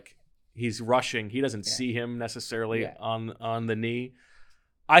perspective. Like he's rushing, he doesn't see him necessarily on the knee.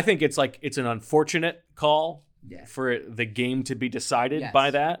 I think it's an unfortunate call for the game to be decided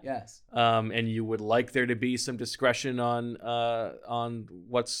by that. Yes. And you would like there to be some discretion on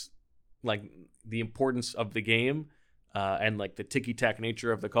what's like the importance of the game and like the ticky-tack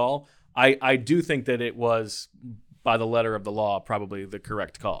nature of the call. I do think that it was by the letter of the law, probably the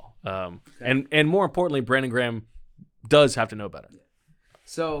correct call. And more importantly, Brandon Graham does have to know better.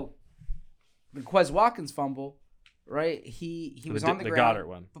 So the Quez Watkins fumble, right? He was on the ground. The Goddard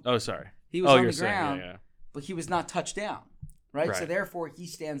one. Oh, sorry. He was on you're the ground, saying, yeah. but he was not touched down, right? So Right. therefore, he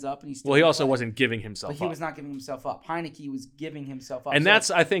stands up and he's. Well, he also wasn't giving himself But he up. was not giving himself up. Heineke was giving himself up. And So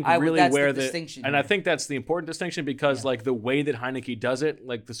that's, I think, really that's where the distinction. and here. I think that's the important distinction because, like, the way that Heineke does it,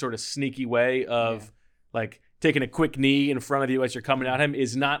 like the sort of sneaky way of, like, taking a quick knee in front of you as you're coming at him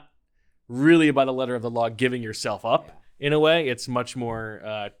is not really by the letter of the law giving yourself up in a way. It's much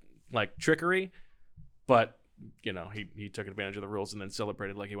more like trickery, but, you know, he took advantage of the rules and then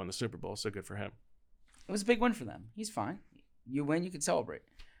celebrated like he won the Super Bowl, so good for him. It was a big win for them. He's fine. You win, you can celebrate.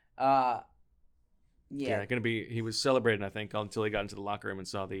 He was celebrating, I think, until he got into the locker room and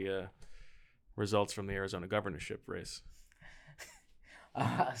saw the results from the Arizona governorship race.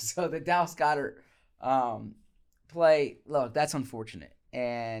 So the Dallas Goedert play, look, that's unfortunate.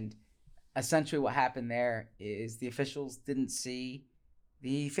 And essentially what happened there is the officials didn't see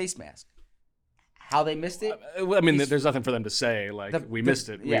the face mask. How they missed it? I mean, there's nothing for them to say, like, we missed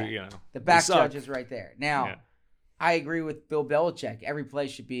it. Yeah. We, the back we suck. judge is right there. Now, I agree with Bill Belichick. Every play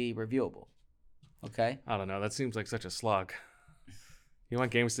should be reviewable. Okay? I don't know. That seems like such a slog. You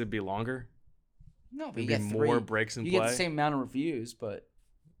want games to be longer? No, but Maybe you get more breaks in you play? get the same amount of reviews, but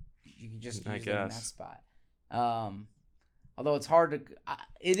you can just use it in that spot. Although it's hard to,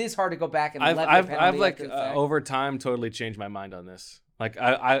 it is hard to go back and I've like over time totally changed my mind on this. Like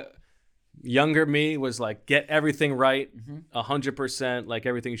I younger me was like, get everything right, 100%. Like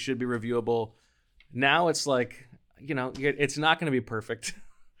everything should be reviewable. Now it's like, you know, it's not going to be perfect.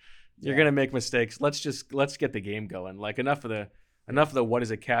 You're going to make mistakes. Let's get the game going. Like enough of the what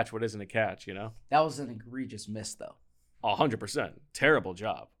is a catch, what isn't a catch, you know? That was an egregious miss though. 100%. Terrible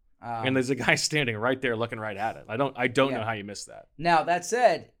job. And there's a guy standing right there looking right at it. I don't know how you missed that. Now, that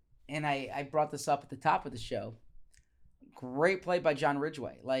said, and I brought this up at the top of the show, great play by John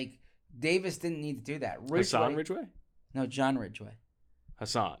Ridgeway. Like, Davis didn't need to do that. Hassan Ridgeway? No, John Ridgeway.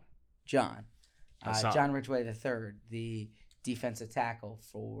 Hassan. John. Hassan. John Ridgeway III, the defensive tackle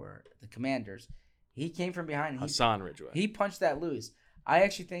for the Commanders. He came from behind. Hassan Ridgeway. He punched that loose. I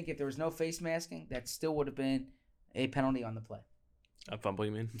actually think if there was no face masking, that still would have been a penalty on the play. A fumble,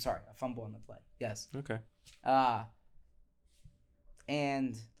 you mean? I'm sorry, a fumble on the play. Yes. Okay.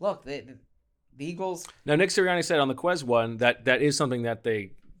 And look, the Eagles. Now, Nick Sirianni said on the Quez one that is something that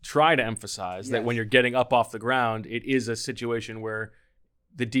they try to emphasize, that when you're getting up off the ground, it is a situation where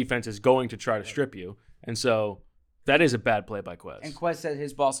the defense is going to try to strip you. And so that is a bad play by Quez. And Quez said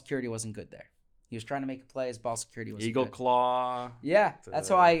his ball security wasn't good there. He was trying to make a play. His ball security wasn't Eagle good. claw. Yeah,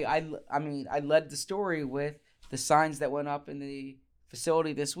 that's why I led the story with the signs that went up in the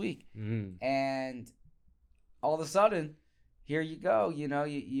facility this week. And all of a sudden, here you go. You know,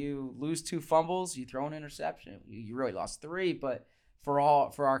 you lose 2 fumbles, you throw an interception. You really lost 3, but for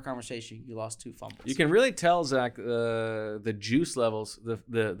our conversation, you lost 2 fumbles. You can really tell, Zach, the juice levels,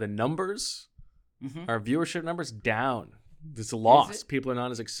 the numbers, our viewership numbers down. It's a loss. People are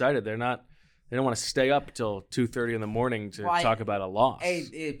not as excited. They don't want to stay up till 2:30 in the morning to talk about a loss.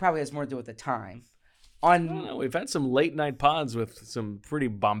 It probably has more to do with the time. I don't know. We've had some late night pods with some pretty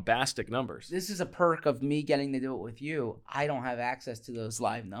bombastic numbers. This is a perk of me getting to do it with you. I don't have access to those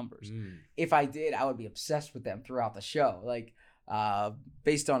live numbers. If I did, I would be obsessed with them throughout the show. Like,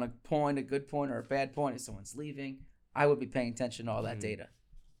 based on a point, a good point, or a bad point, if someone's leaving, I would be paying attention to all that data.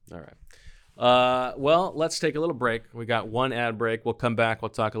 All right. Well, let's take a little break. We got one ad break. We'll come back. We'll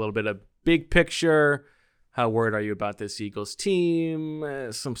talk a little bit of big picture. How worried are you about this Eagles team?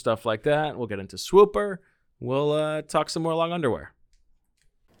 Some stuff like that. We'll get into Swooper. We'll talk some more long underwear.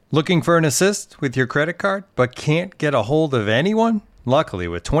 Looking for an assist with your credit card, but can't get a hold of anyone? Luckily,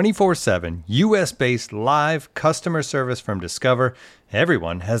 with 24/7 U.S.-based live customer service from Discover,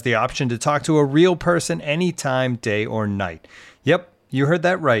 everyone has the option to talk to a real person anytime, day or night. Yep, you heard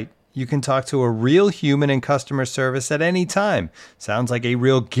that right. You can talk to a real human in customer service at any time. Sounds like a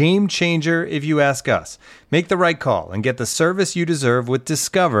real game changer if you ask us. Make the right call and get the service you deserve with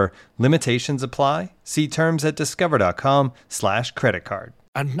Discover. Limitations apply. See terms at discover.com/creditcard.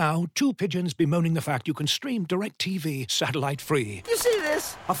 And now, 2 pigeons bemoaning the fact you can stream DirecTV satellite-free. You see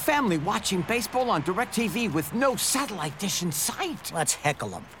this? A family watching baseball on DirecTV with no satellite dish in sight. Let's heckle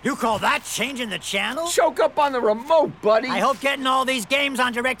them. You call that changing the channel? Choke up on the remote, buddy. I hope getting all these games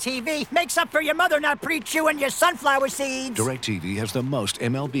on DirecTV makes up for your mother not pre-chewing your sunflower seeds. DirecTV has the most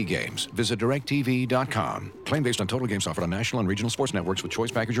MLB games. Visit DirecTV.com. Claim based on total games offered on national and regional sports networks with choice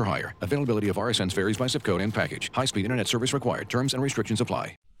package or higher. Availability of RSNs varies by zip code and package. High-speed internet service required. Terms and restrictions apply.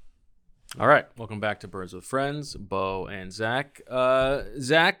 All right, welcome back to Birds with Friends, Bo and Zach.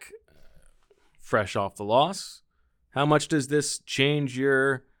 Zach, fresh off the loss, how much does this change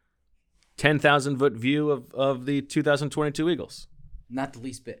your 10,000-foot view of the 2022 Eagles? Not the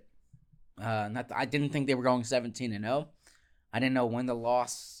least bit. I didn't think they were going 17-0. I didn't know when the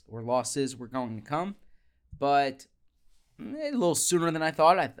losses were going to come, but a little sooner than I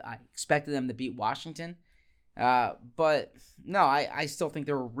thought. I expected them to beat Washington. But no, I still think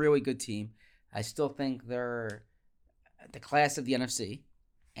they're a really good team. I still think they're the class of the NFC.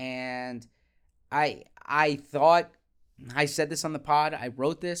 And I thought, I said this on the pod, I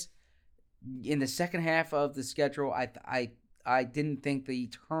wrote this, in the second half of the schedule, I didn't think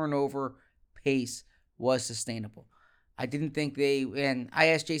the turnover pace was sustainable. I didn't think and I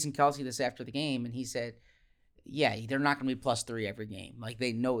asked Jason Kelsey this after the game, and he said, yeah, they're not going to be +3 every game. Like,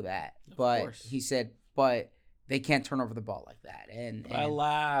 they know that. But he said, but they can't turn over the ball like that. And I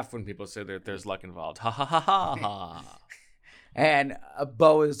laugh when people say that there's luck involved. Ha, ha, ha, ha, ha. And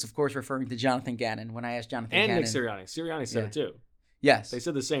Bo is, of course, referring to Jonathan Gannon. When I asked Jonathan Gannon. And Nick Sirianni. Sirianni said it too. Yes. They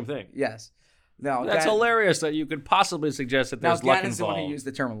said the same thing. Yes. No, that's hilarious that you could possibly suggest that there's luck Gannon's involved. the one who used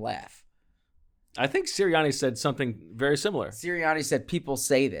the term laugh. I think Sirianni said something very similar. Sirianni said people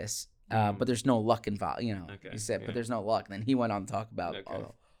say this, but there's no luck involved. You know, Okay, he said, yeah. but there's no luck. Then he went on to talk about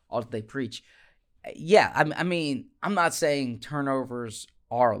all that they preach. Yeah, I mean, I'm not saying turnovers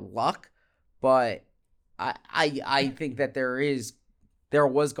are luck, but I think that there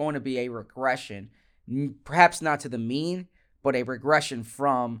was going to be a regression, perhaps not to the mean, but a regression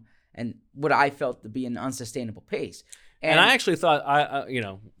from and what I felt to be an unsustainable pace. And I actually thought,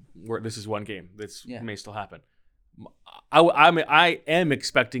 this is one game. This may still happen. I am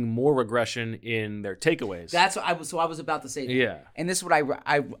expecting more regression in their takeaways. That's what I was about to say. That. Yeah. And this is what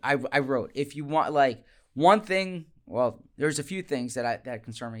I wrote. If you want, like, one thing, well, there's a few things that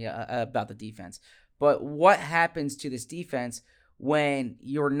concern me about the defense. But what happens to this defense when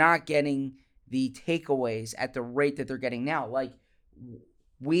you're not getting the takeaways at the rate that they're getting now? Like,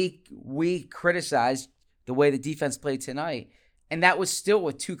 we criticized the way the defense played tonight, and that was still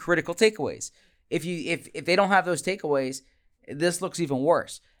with 2 critical takeaways. If they don't have those takeaways, this looks even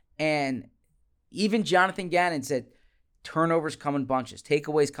worse. And even Jonathan Gannon said turnovers come in bunches,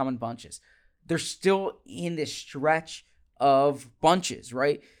 takeaways come in bunches. They're still in this stretch of bunches,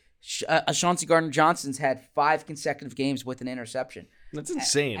 right? Chauncey Gardner-Johnson's had 5 consecutive games with an interception. That's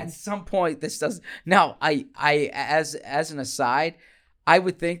insane. At some point, this does. Now, I as an aside, I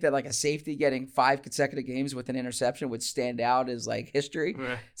would think that like a safety getting 5 consecutive games with an interception would stand out as like history.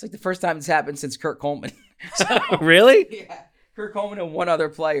 Right. It's like the first time it's happened since Kurt Coleman. So, really? Yeah, Kurt Coleman and one other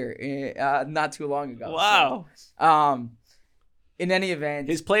player not too long ago. Wow. So, in any event,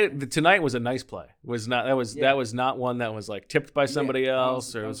 his play tonight was a nice play. That was not one that was like tipped by somebody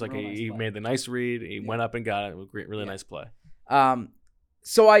else, or it was like he made the nice read. He went up and got it. Really nice play.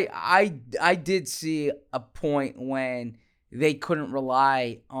 So I did see a point when they couldn't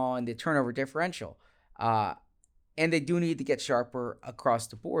rely on the turnover differential. And they do need to get sharper across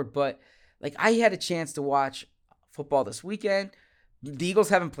the board. But, like, I had a chance to watch football this weekend. The Eagles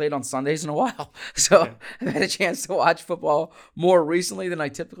haven't played on Sundays in a while. So I've had a chance to watch football more recently than I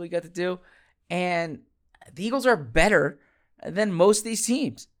typically get to do. And the Eagles are better than most of these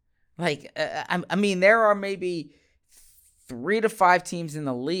teams. Like, I mean, there are maybe 3 to 5 teams in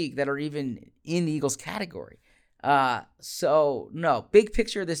the league that are even in the Eagles category. So no, big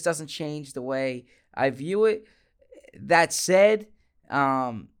picture, this doesn't change the way I view it. That said,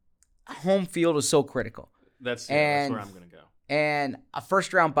 home field is so critical. That's where I'm going to go. And a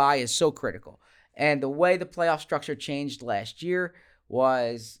first round bye is so critical. And the way the playoff structure changed last year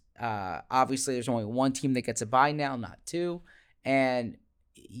was, obviously there's only 1 team that gets a bye now, not 2. And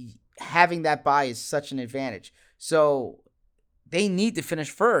having that bye is such an advantage. So they need to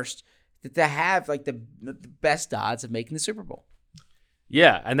finish first to have like the best odds of making the Super Bowl.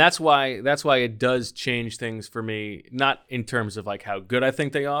 Yeah, and that's why it does change things for me, not in terms of like how good I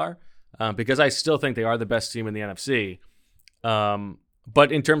think they are, because I still think they are the best team in the NFC,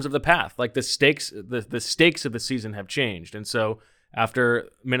 but in terms of the path, like the stakes of the season have changed. And so after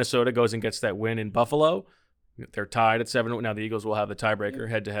Minnesota goes and gets that win in Buffalo, they're tied at 7. Now the Eagles will have the tiebreaker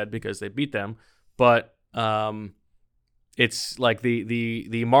head-to-head because they beat them, but it's like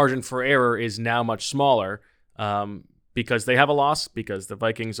the margin for error is now much smaller because they have a loss, because the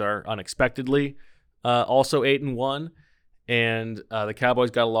Vikings are unexpectedly also 8-1, and the Cowboys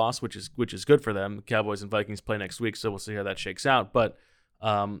got a loss, which is good for them. The Cowboys and Vikings play next week, so we'll see how that shakes out. But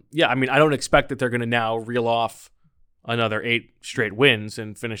yeah, I mean, I don't expect that they're going to now reel off another 8 straight wins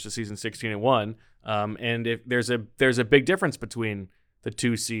and finish the season 16-1. And if there's a big difference between the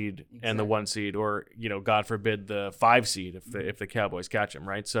 2 seed and the 1 seed, or God forbid the 5 seed if the Cowboys catch him,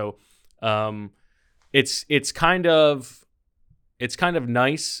 right? So it's kind of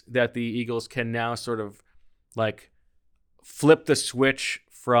nice that the Eagles can now sort of like flip the switch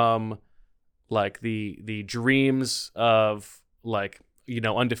from like the dreams of like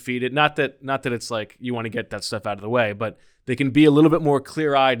undefeated. Not that it's like you want to get that stuff out of the way, but they can be a little bit more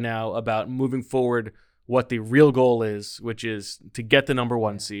clear-eyed now about moving forward what the real goal is, which is to get the number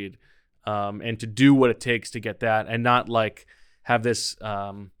 1 seed, and to do what it takes to get that, and not like have this.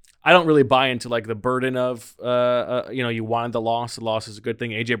 I don't really buy into like the burden of you wanted the loss. The loss is a good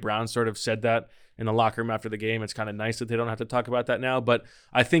thing. AJ Brown sort of said that in the locker room after the game. It's kind of nice that they don't have to talk about that now, but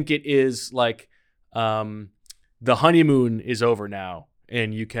I think it is like the honeymoon is over now,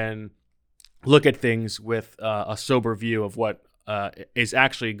 and you can look at things with a sober view of what is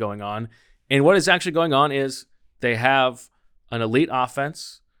actually going on. And what is actually going on is they have an elite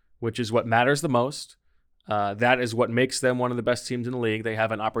offense, which is what matters the most. That is what makes them one of the best teams in the league. They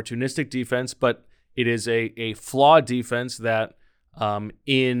have an opportunistic defense, but it is a flawed defense that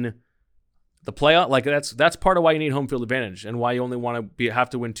in the playoff, like that's part of why you need home field advantage and why you only want to have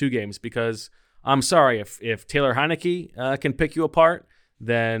to win 2 games. Because I'm sorry, if Taylor Heineke can pick you apart,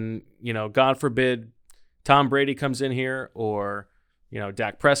 then God forbid Tom Brady comes in here, or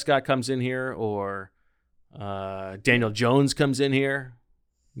Dak Prescott comes in here, or Daniel Jones comes in here,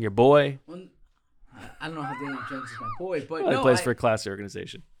 your boy. Well, I don't know how Daniel Jones is my boy, but he plays for a classy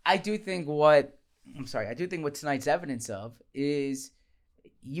organization. I do think what tonight's evidence of is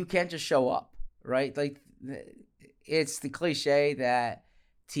you can't just show up, right? Like, it's the cliche that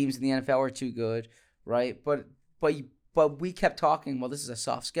teams in the NFL are too good, right? But we kept talking, well, this is a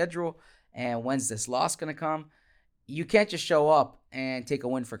soft schedule, and when's this loss going to come? You can't just show up and take a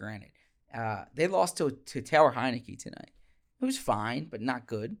win for granted. They lost to Taylor Heineke tonight. It was fine, but not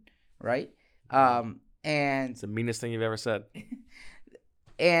good, right? And it's the meanest thing you've ever said.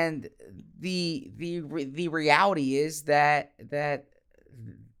 And the reality is that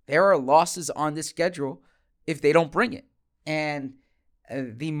there are losses on this schedule if they don't bring it. And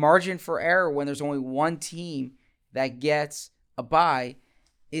the margin for error when there's only one team that gets a bye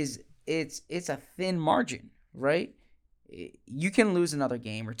it's a thin margin, right? You can lose another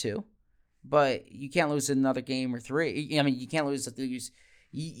game or 2, but you can't lose another game or 3. I mean, you can't lose.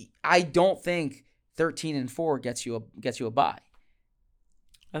 I don't think 13-4 gets you a bye.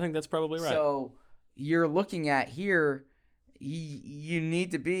 I think that's probably right. So you're looking at here, you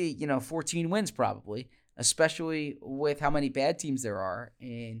need to be 14 wins probably, especially with how many bad teams there are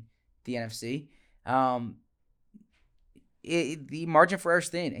in the NFC. The margin for error is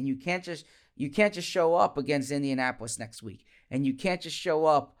thin, and you can't just show up against Indianapolis next week, and you can't just show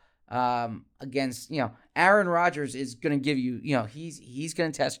up against Aaron Rodgers is going to give you he's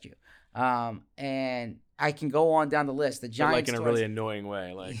going to test you, and I can go on down the list. The Giants, like in a really annoying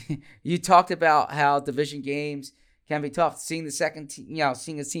way. Like you talked about how division games can be tough. Seeing the second,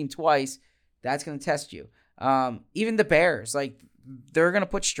 seeing a team twice, that's going to test you. Even the Bears, like they're going to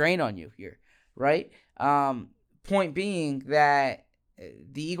put strain on you here, right? Point being that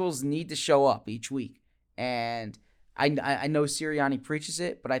the Eagles need to show up each week, and I know Sirianni preaches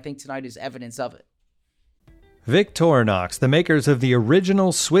it, but I think tonight is evidence of it. Victorinox, the makers of the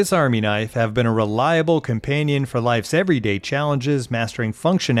original Swiss Army knife, have been a reliable companion for life's everyday challenges, mastering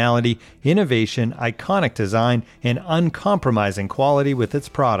functionality, innovation, iconic design, and uncompromising quality with its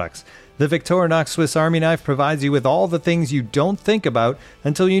products. The Victorinox Swiss Army knife provides you with all the things you don't think about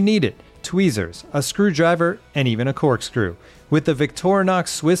until you need it: tweezers, a screwdriver, and even a corkscrew. With the Victorinox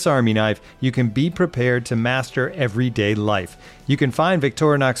Swiss Army knife, you can be prepared to master everyday life. You can find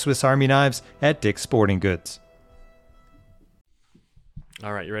Victorinox Swiss Army knives at Dick's Sporting Goods.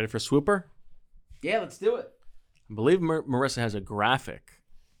 All right, you ready for Swooper? Yeah, let's do it. I believe Marissa has a graphic.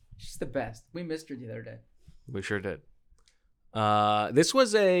 She's the best. We missed her the other day. We sure did. This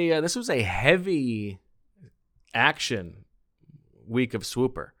was a heavy action week of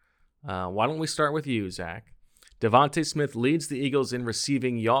Swooper. Why don't we start with you, Zach? Devontae Smith leads the Eagles in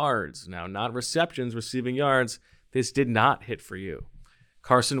receiving yards. Now, not receptions, receiving yards. This did not hit for you.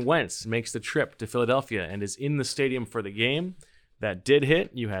 Carson Wentz makes the trip to Philadelphia and is in the stadium for the game. That did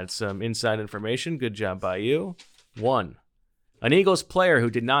hit. You had some inside information. Good job by you. 1. An Eagles player who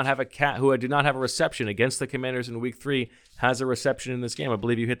did not have a reception against the Commanders in Week 3 has a reception in this game. I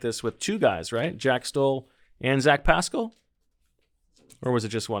believe you hit this with 2 guys, right? Jack Stoll and Zach Pascal? Or was it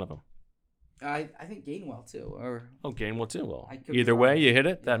just one of them? I think Gainwell too. Gainwell too. Well, either way, you hit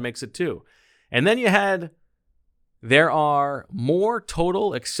it. That makes it 2. And then there are more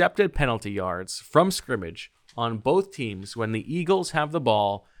total accepted penalty yards from scrimmage on both teams when the Eagles have the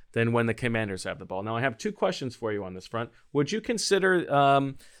ball than when the Commanders have the ball. Now, I have two questions for you on this front. Would you consider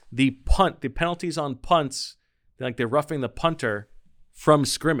the penalties on punts, like they're roughing the punter from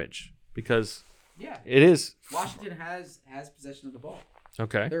scrimmage? Because it is. Washington has possession of the ball.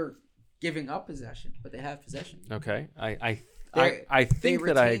 Okay. They're giving up possession, but they have possession. Okay. I think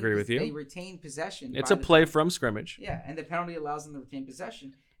that I agree with you. They retain possession. It's a play from scrimmage. Yeah, and the penalty allows them to retain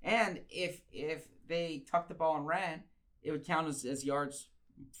possession. And if they tucked the ball and ran, it would count as yards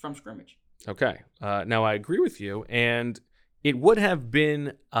from scrimmage. Okay. Now I agree with you, and it would have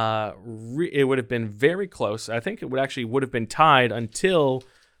been very close. I think it would have been tied until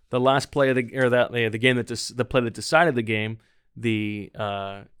the last play of the game the play that decided the game, the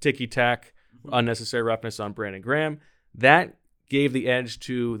ticky tack, unnecessary roughness on Brandon Graham. That gave the edge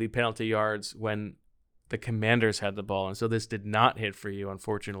to the penalty yards when the Commanders had the ball, and so this did not hit for you,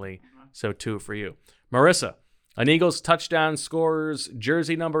 unfortunately. So 2 for you, Marissa. An Eagles touchdown scorer's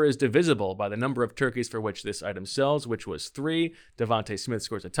jersey number is divisible by the number of turkeys for which this item sells, which was 3. Devontae Smith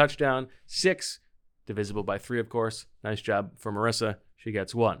scores a touchdown. 6, divisible by 3, of course. Nice job for Marissa. She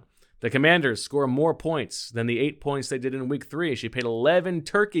gets 1. The Commanders score more points than the 8 points they did in Week 3. She paid 11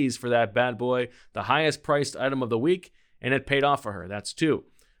 turkeys for that bad boy, the highest priced item of the week, and it paid off for her. That's 2.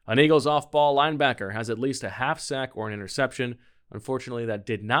 An Eagles off-ball linebacker has at least a half sack or an interception. Unfortunately, that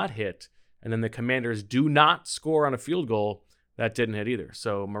did not hit. And then the Commanders do not score on a field goal. That didn't hit either.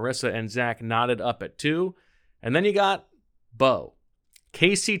 So Marissa and Zach knotted up at 2. And then you got Bo.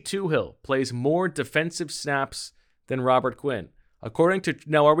 Casey Toohill plays more defensive snaps than Robert Quinn.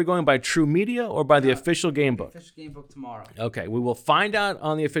 Now, are we going by True Media or by the official game book? Official game book tomorrow. Okay, we will find out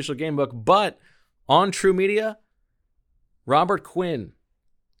on the official game book. But on True Media, Robert Quinn,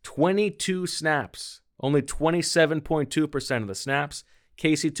 22 snaps, only 27.2% of the snaps.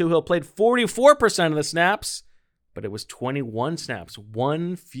 Casey Toohill played 44% of the snaps, but it was 21 snaps,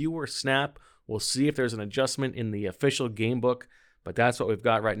 1 fewer snap. We'll see if there's an adjustment in the official game book, but that's what we've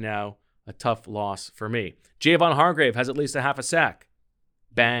got right now. A tough loss for me. Javon Hargrave has at least a half a sack.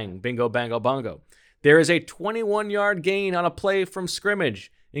 Bang, bingo, bango, bongo. There is a 21-yard gain on a play from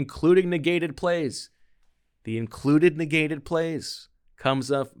scrimmage, including negated plays. The included negated plays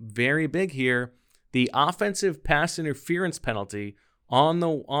comes up very big here. The offensive pass interference penalty on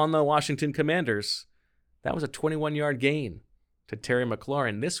the Washington Commanders, that was a 21-yard gain to Terry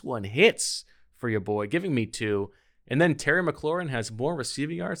McLaurin. This one hits for your boy, giving me 2. And then Terry McLaurin has more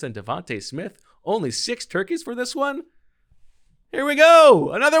receiving yards than Devontae Smith. Only 6 turkeys for this one. Here we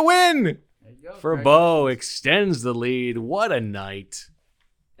go. Another win There you go. for Bo. Extends the lead. What a night.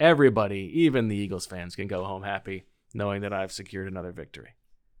 Everybody, even the Eagles fans, can go home happy knowing that I've secured another victory.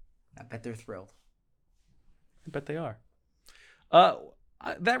 I bet they're thrilled. I bet they are.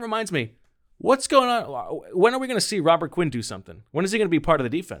 That reminds me, what's going on? When are we going to see Robert Quinn do something? When is he going to be part of the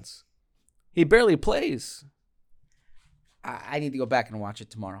defense? He barely plays. I need to go back and watch it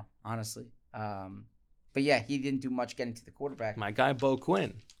tomorrow, honestly. But yeah, he didn't do much getting to the quarterback. My guy, Bo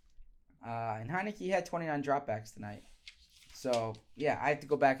Quinn. And Heineke had 29 dropbacks tonight. So yeah, I have to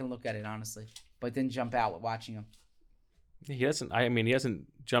go back and look at it, honestly. But didn't jump out with watching him. He hasn't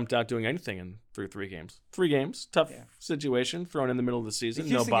jumped out doing anything in through 3 games. 3 games, tough situation, thrown in the middle of the season, The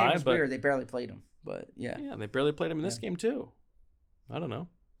Houston no game bye. was But weird. They barely played him. But yeah. Yeah, they barely played him in this game too. I don't know.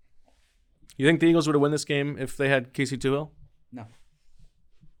 You think the Eagles would have won this game if they had Casey Toohill? No,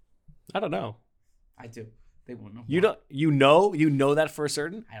 I don't know. I do. They won't know. You don't. You know that for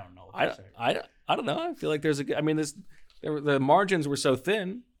certain. I don't know. I don't know. I feel like the margins were so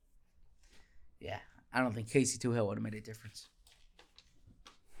thin. Yeah, I don't think Casey Toohill would have made a difference.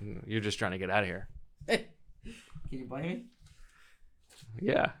 You're just trying to get out of here. Can you blame me?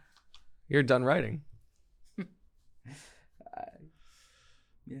 Yeah, you're done writing.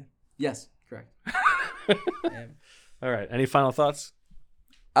 Yeah. Yes, correct. All right. Any final thoughts?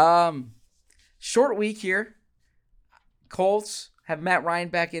 Short week here. Colts have Matt Ryan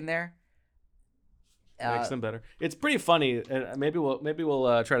back in there. Makes them better. It's pretty funny, and maybe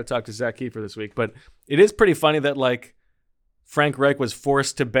we'll try to talk to Zach Kiefer this week. But it is pretty funny that like Frank Reich was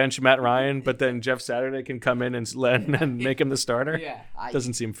forced to bench Matt Ryan, but then Jeff Saturday can come in and make him the starter. Yeah,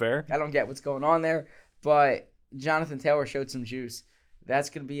 doesn't seem fair. I don't get what's going on there, but Jonathan Taylor showed some juice.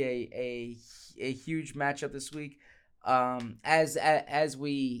 That's going to be a huge matchup this week. As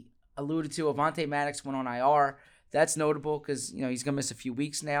we alluded to, Avonte Maddox went on IR. That's notable because he's going to miss a few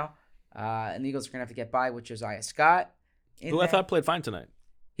weeks now. And the Eagles are going to have to get by with Josiah Scott. Who I thought played fine tonight.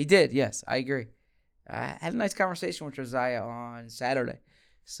 He did, yes. I agree. I had a nice conversation with Josiah on Saturday.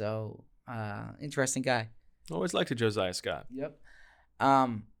 So, interesting guy. Always liked a Josiah Scott. Yep.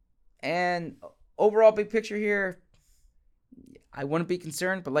 And overall big picture here, I wouldn't be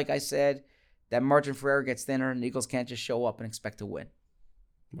concerned. But like I said, that margin for error gets thinner, and the Eagles can't just show up and expect to win.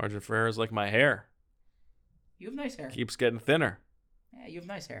 Margin for error is like my hair. You have nice hair. Keeps getting thinner. Yeah, you have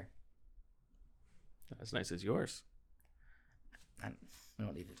nice hair. Not as nice as yours. We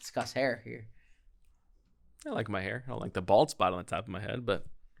don't need to discuss hair here. I like my hair. I don't like the bald spot on the top of my head, but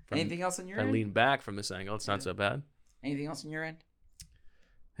Anything else on your if I end? lean back from this angle, it's not so bad. Anything else on your end?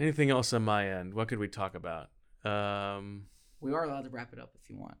 Anything else on my end? What could we talk about? We are allowed to wrap it up if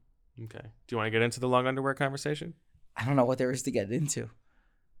you want. Okay. Do you want to get into the long underwear conversation? I don't know what there is to get into.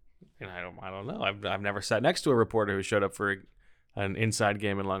 And I don't know. I've never sat next to a reporter who showed up for an inside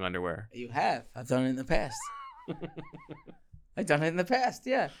game in long underwear. You have. I've done it in the past. I've done it in the past.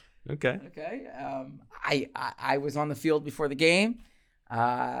 Yeah. Okay. Okay. I was on the field before the game.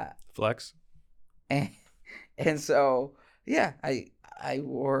 Flex. And so yeah, I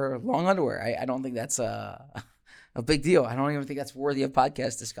wore long underwear. I don't think that's a big deal. I don't even think that's worthy of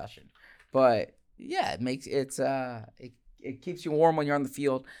podcast discussion. But yeah, it keeps you warm when you're on the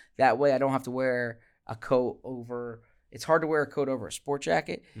field. That way I don't have to wear a coat over. It's hard to wear a coat over a sport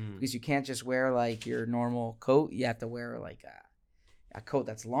jacket because you can't just wear like your normal coat. You have to wear like a coat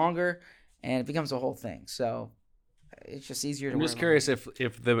that's longer, and it becomes a whole thing. So it's just easier to wear. I'm just curious if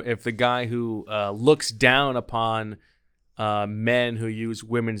the guy who looks down upon men who use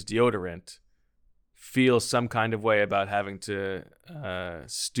women's deodorant feels some kind of way about having to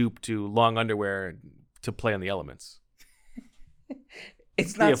stoop to long underwear to play in the elements.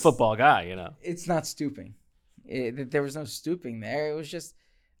 It's not be a football guy, you know. It's not stooping. There was no stooping there. It was just,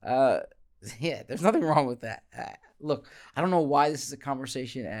 yeah. There's nothing wrong with that. Look, I don't know why this is a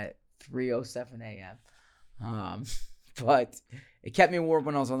conversation at 3:07 a.m. But it kept me warm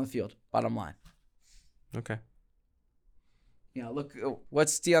when I was on the field. Bottom line. Okay. You know, look.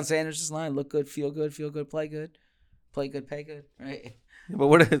 What's Deion Sanders' line? Look good, feel good, play good, pay good, right? But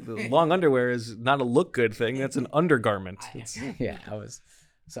what long underwear is not a look good thing. That's an undergarment. Yeah,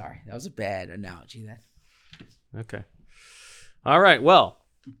 sorry. That was a bad analogy then. Okay. All right. Well,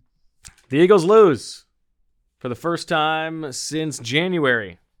 the Eagles lose for the first time since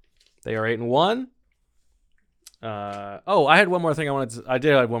January. They are 8-1. I had one more thing I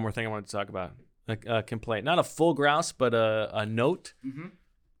did have one more thing I wanted to talk about. A complaint, not a full grouse, but a note.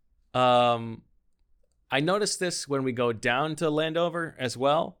 Mm-hmm. I noticed this when we go down to Landover as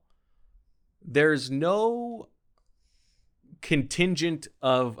well. There's no contingent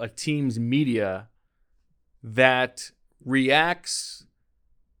of a team's media that reacts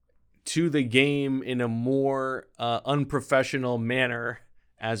to the game in a more unprofessional manner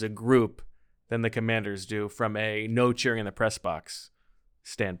as a group than the Commanders do from a no cheering in the press box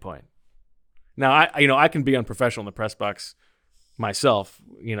standpoint. Now, I can be unprofessional in the press box myself,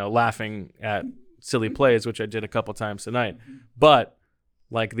 laughing at silly plays, which I did a couple times tonight. But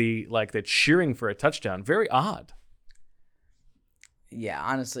like the cheering for a touchdown, very odd. Yeah,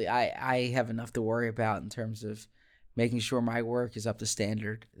 honestly, I have enough to worry about in terms of making sure my work is up to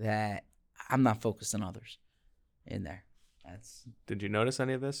standard, that I'm not focused on others in there. Did you notice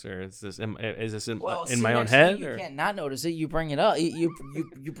any of this, or is this in see, my own head? You can't not notice it. You bring it up. You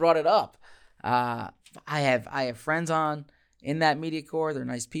brought it up. I have friends on in that media corps. They're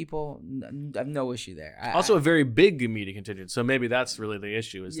nice people. I have no issue there. Also, a very big media contingent. So maybe that's really the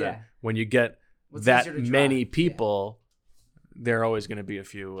issue, is that when you get that many people, there are always going to be a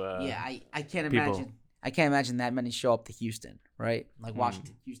few. I can't people. imagine. I can't imagine that many show up to Houston, right? Like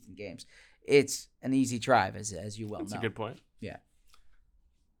Washington, Houston games. It's an easy drive, as you well know. That's a good point. Yeah.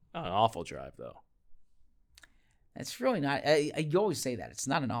 Not an awful drive, though. It's really not. You always say that. It's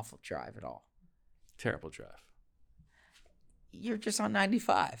not an awful drive at all. Terrible drive. You're just on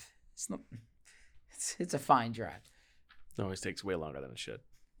 95. It's a fine drive. It always takes way longer than it should.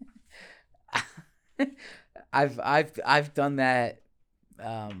 I've done that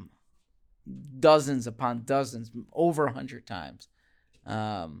dozens upon dozens, over 100 times.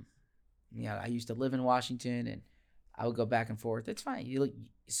 I used to live in Washington, and I would go back and forth. It's fine.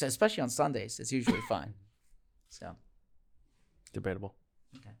 Especially on Sundays, it's usually fine. So debatable.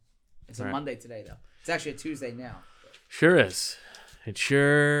 Okay. It's a Monday today, though. It's actually a Tuesday now. Sure is. It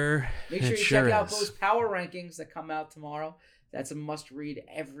sure. Make sure you check out those power rankings that come out tomorrow. That's a must read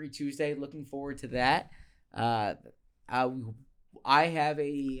every Tuesday. Looking forward to that. I have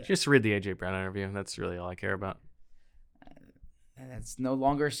a. Just read the AJ Brown interview. That's really all I care about. That's no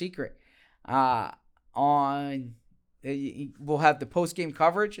longer a secret. We'll have the post game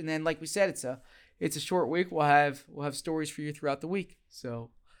coverage, and then, like we said, it's a short week. We'll have stories for you throughout the week. So,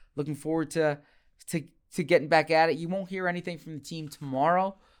 looking forward to getting back at it. You won't hear anything from the team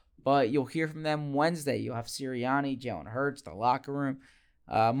tomorrow, But you'll hear from them Wednesday. You'll have Sirianni, Jalen Hurts, the locker room.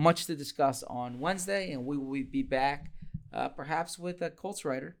 Much to discuss on Wednesday, and we will be back perhaps with a Colts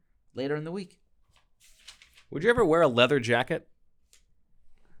writer later in the week. Would you ever wear a leather jacket?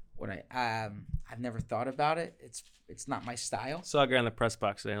 I've never thought about it. It's not my style. Saw a guy in the press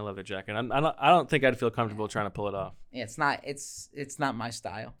box today in a leather jacket. I don't think I'd feel comfortable trying to pull it off. Yeah, it's not my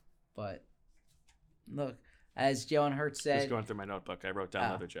style. But look, as Jalen Hurts said, Just going through my notebook, I wrote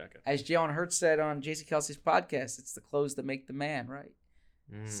down leather jacket. As Jalen Hurts said on Jason Kelsey's podcast, it's the clothes that make the man, right?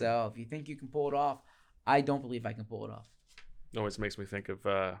 So if you think you can pull it off, I don't believe I can pull it off. It always makes me think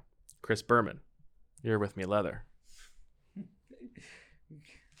of Chris Berman. You're with me, leather.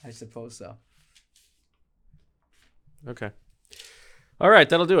 I suppose so. Okay. All right,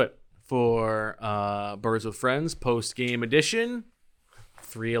 that'll do it for Birds with Friends post-game edition.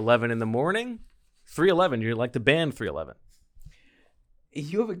 3:11 in the morning. 3:11. You're like the band 3:11.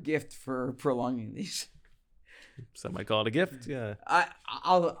 You have a gift for prolonging these. Some might call it a gift. Yeah.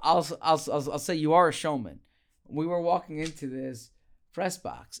 I'll say you are a showman. We were walking into this press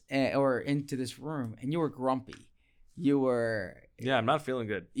box or into this room, and you were grumpy. Yeah, I'm not feeling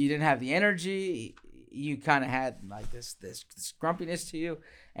good. You didn't have the energy. You kind of had like this grumpiness to you,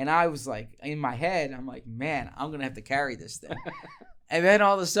 and I was like, in my head, I'm like, man, I'm gonna have to carry this thing. And then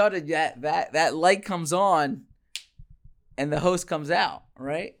all of a sudden, that light comes on, and the host comes out,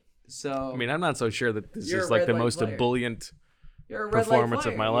 right? So I mean, I'm not so sure that this you're is a like the red light most player. ebullient you're a red light performance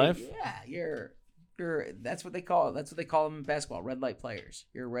player. of my life. Yeah, you're. That's what they call it. That's what they call them in basketball. Red light players.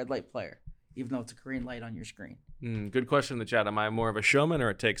 You're a red light player, even though it's a green light on your screen. Good question in the chat. Am I more of a showman or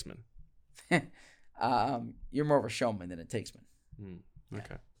a takesman? You're more of a showman than a takesman.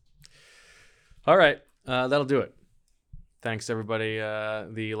 Okay. All right. That'll do it. Thanks, everybody.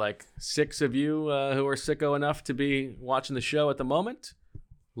 The 6 of you who are sicko enough to be watching the show at the moment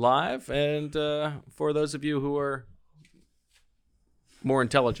live. And for those of you who are more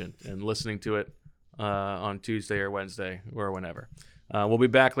intelligent and listening to it on Tuesday or Wednesday or whenever. We'll be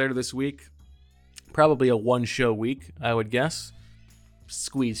back later this week. Probably a 1-show week, I would guess.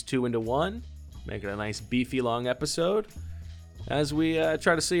 Squeeze 2 into 1. Make it a nice beefy long episode as we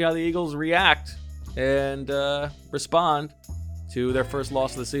try to see how the Eagles react and respond to their first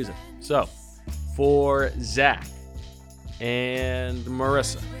loss of the season. So, for Zach and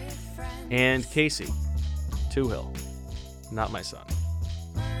Marissa and Casey Toohill, not my son,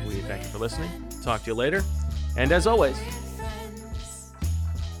 we thank you for listening. Talk to you later. And as always,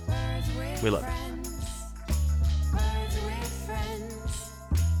 we love you.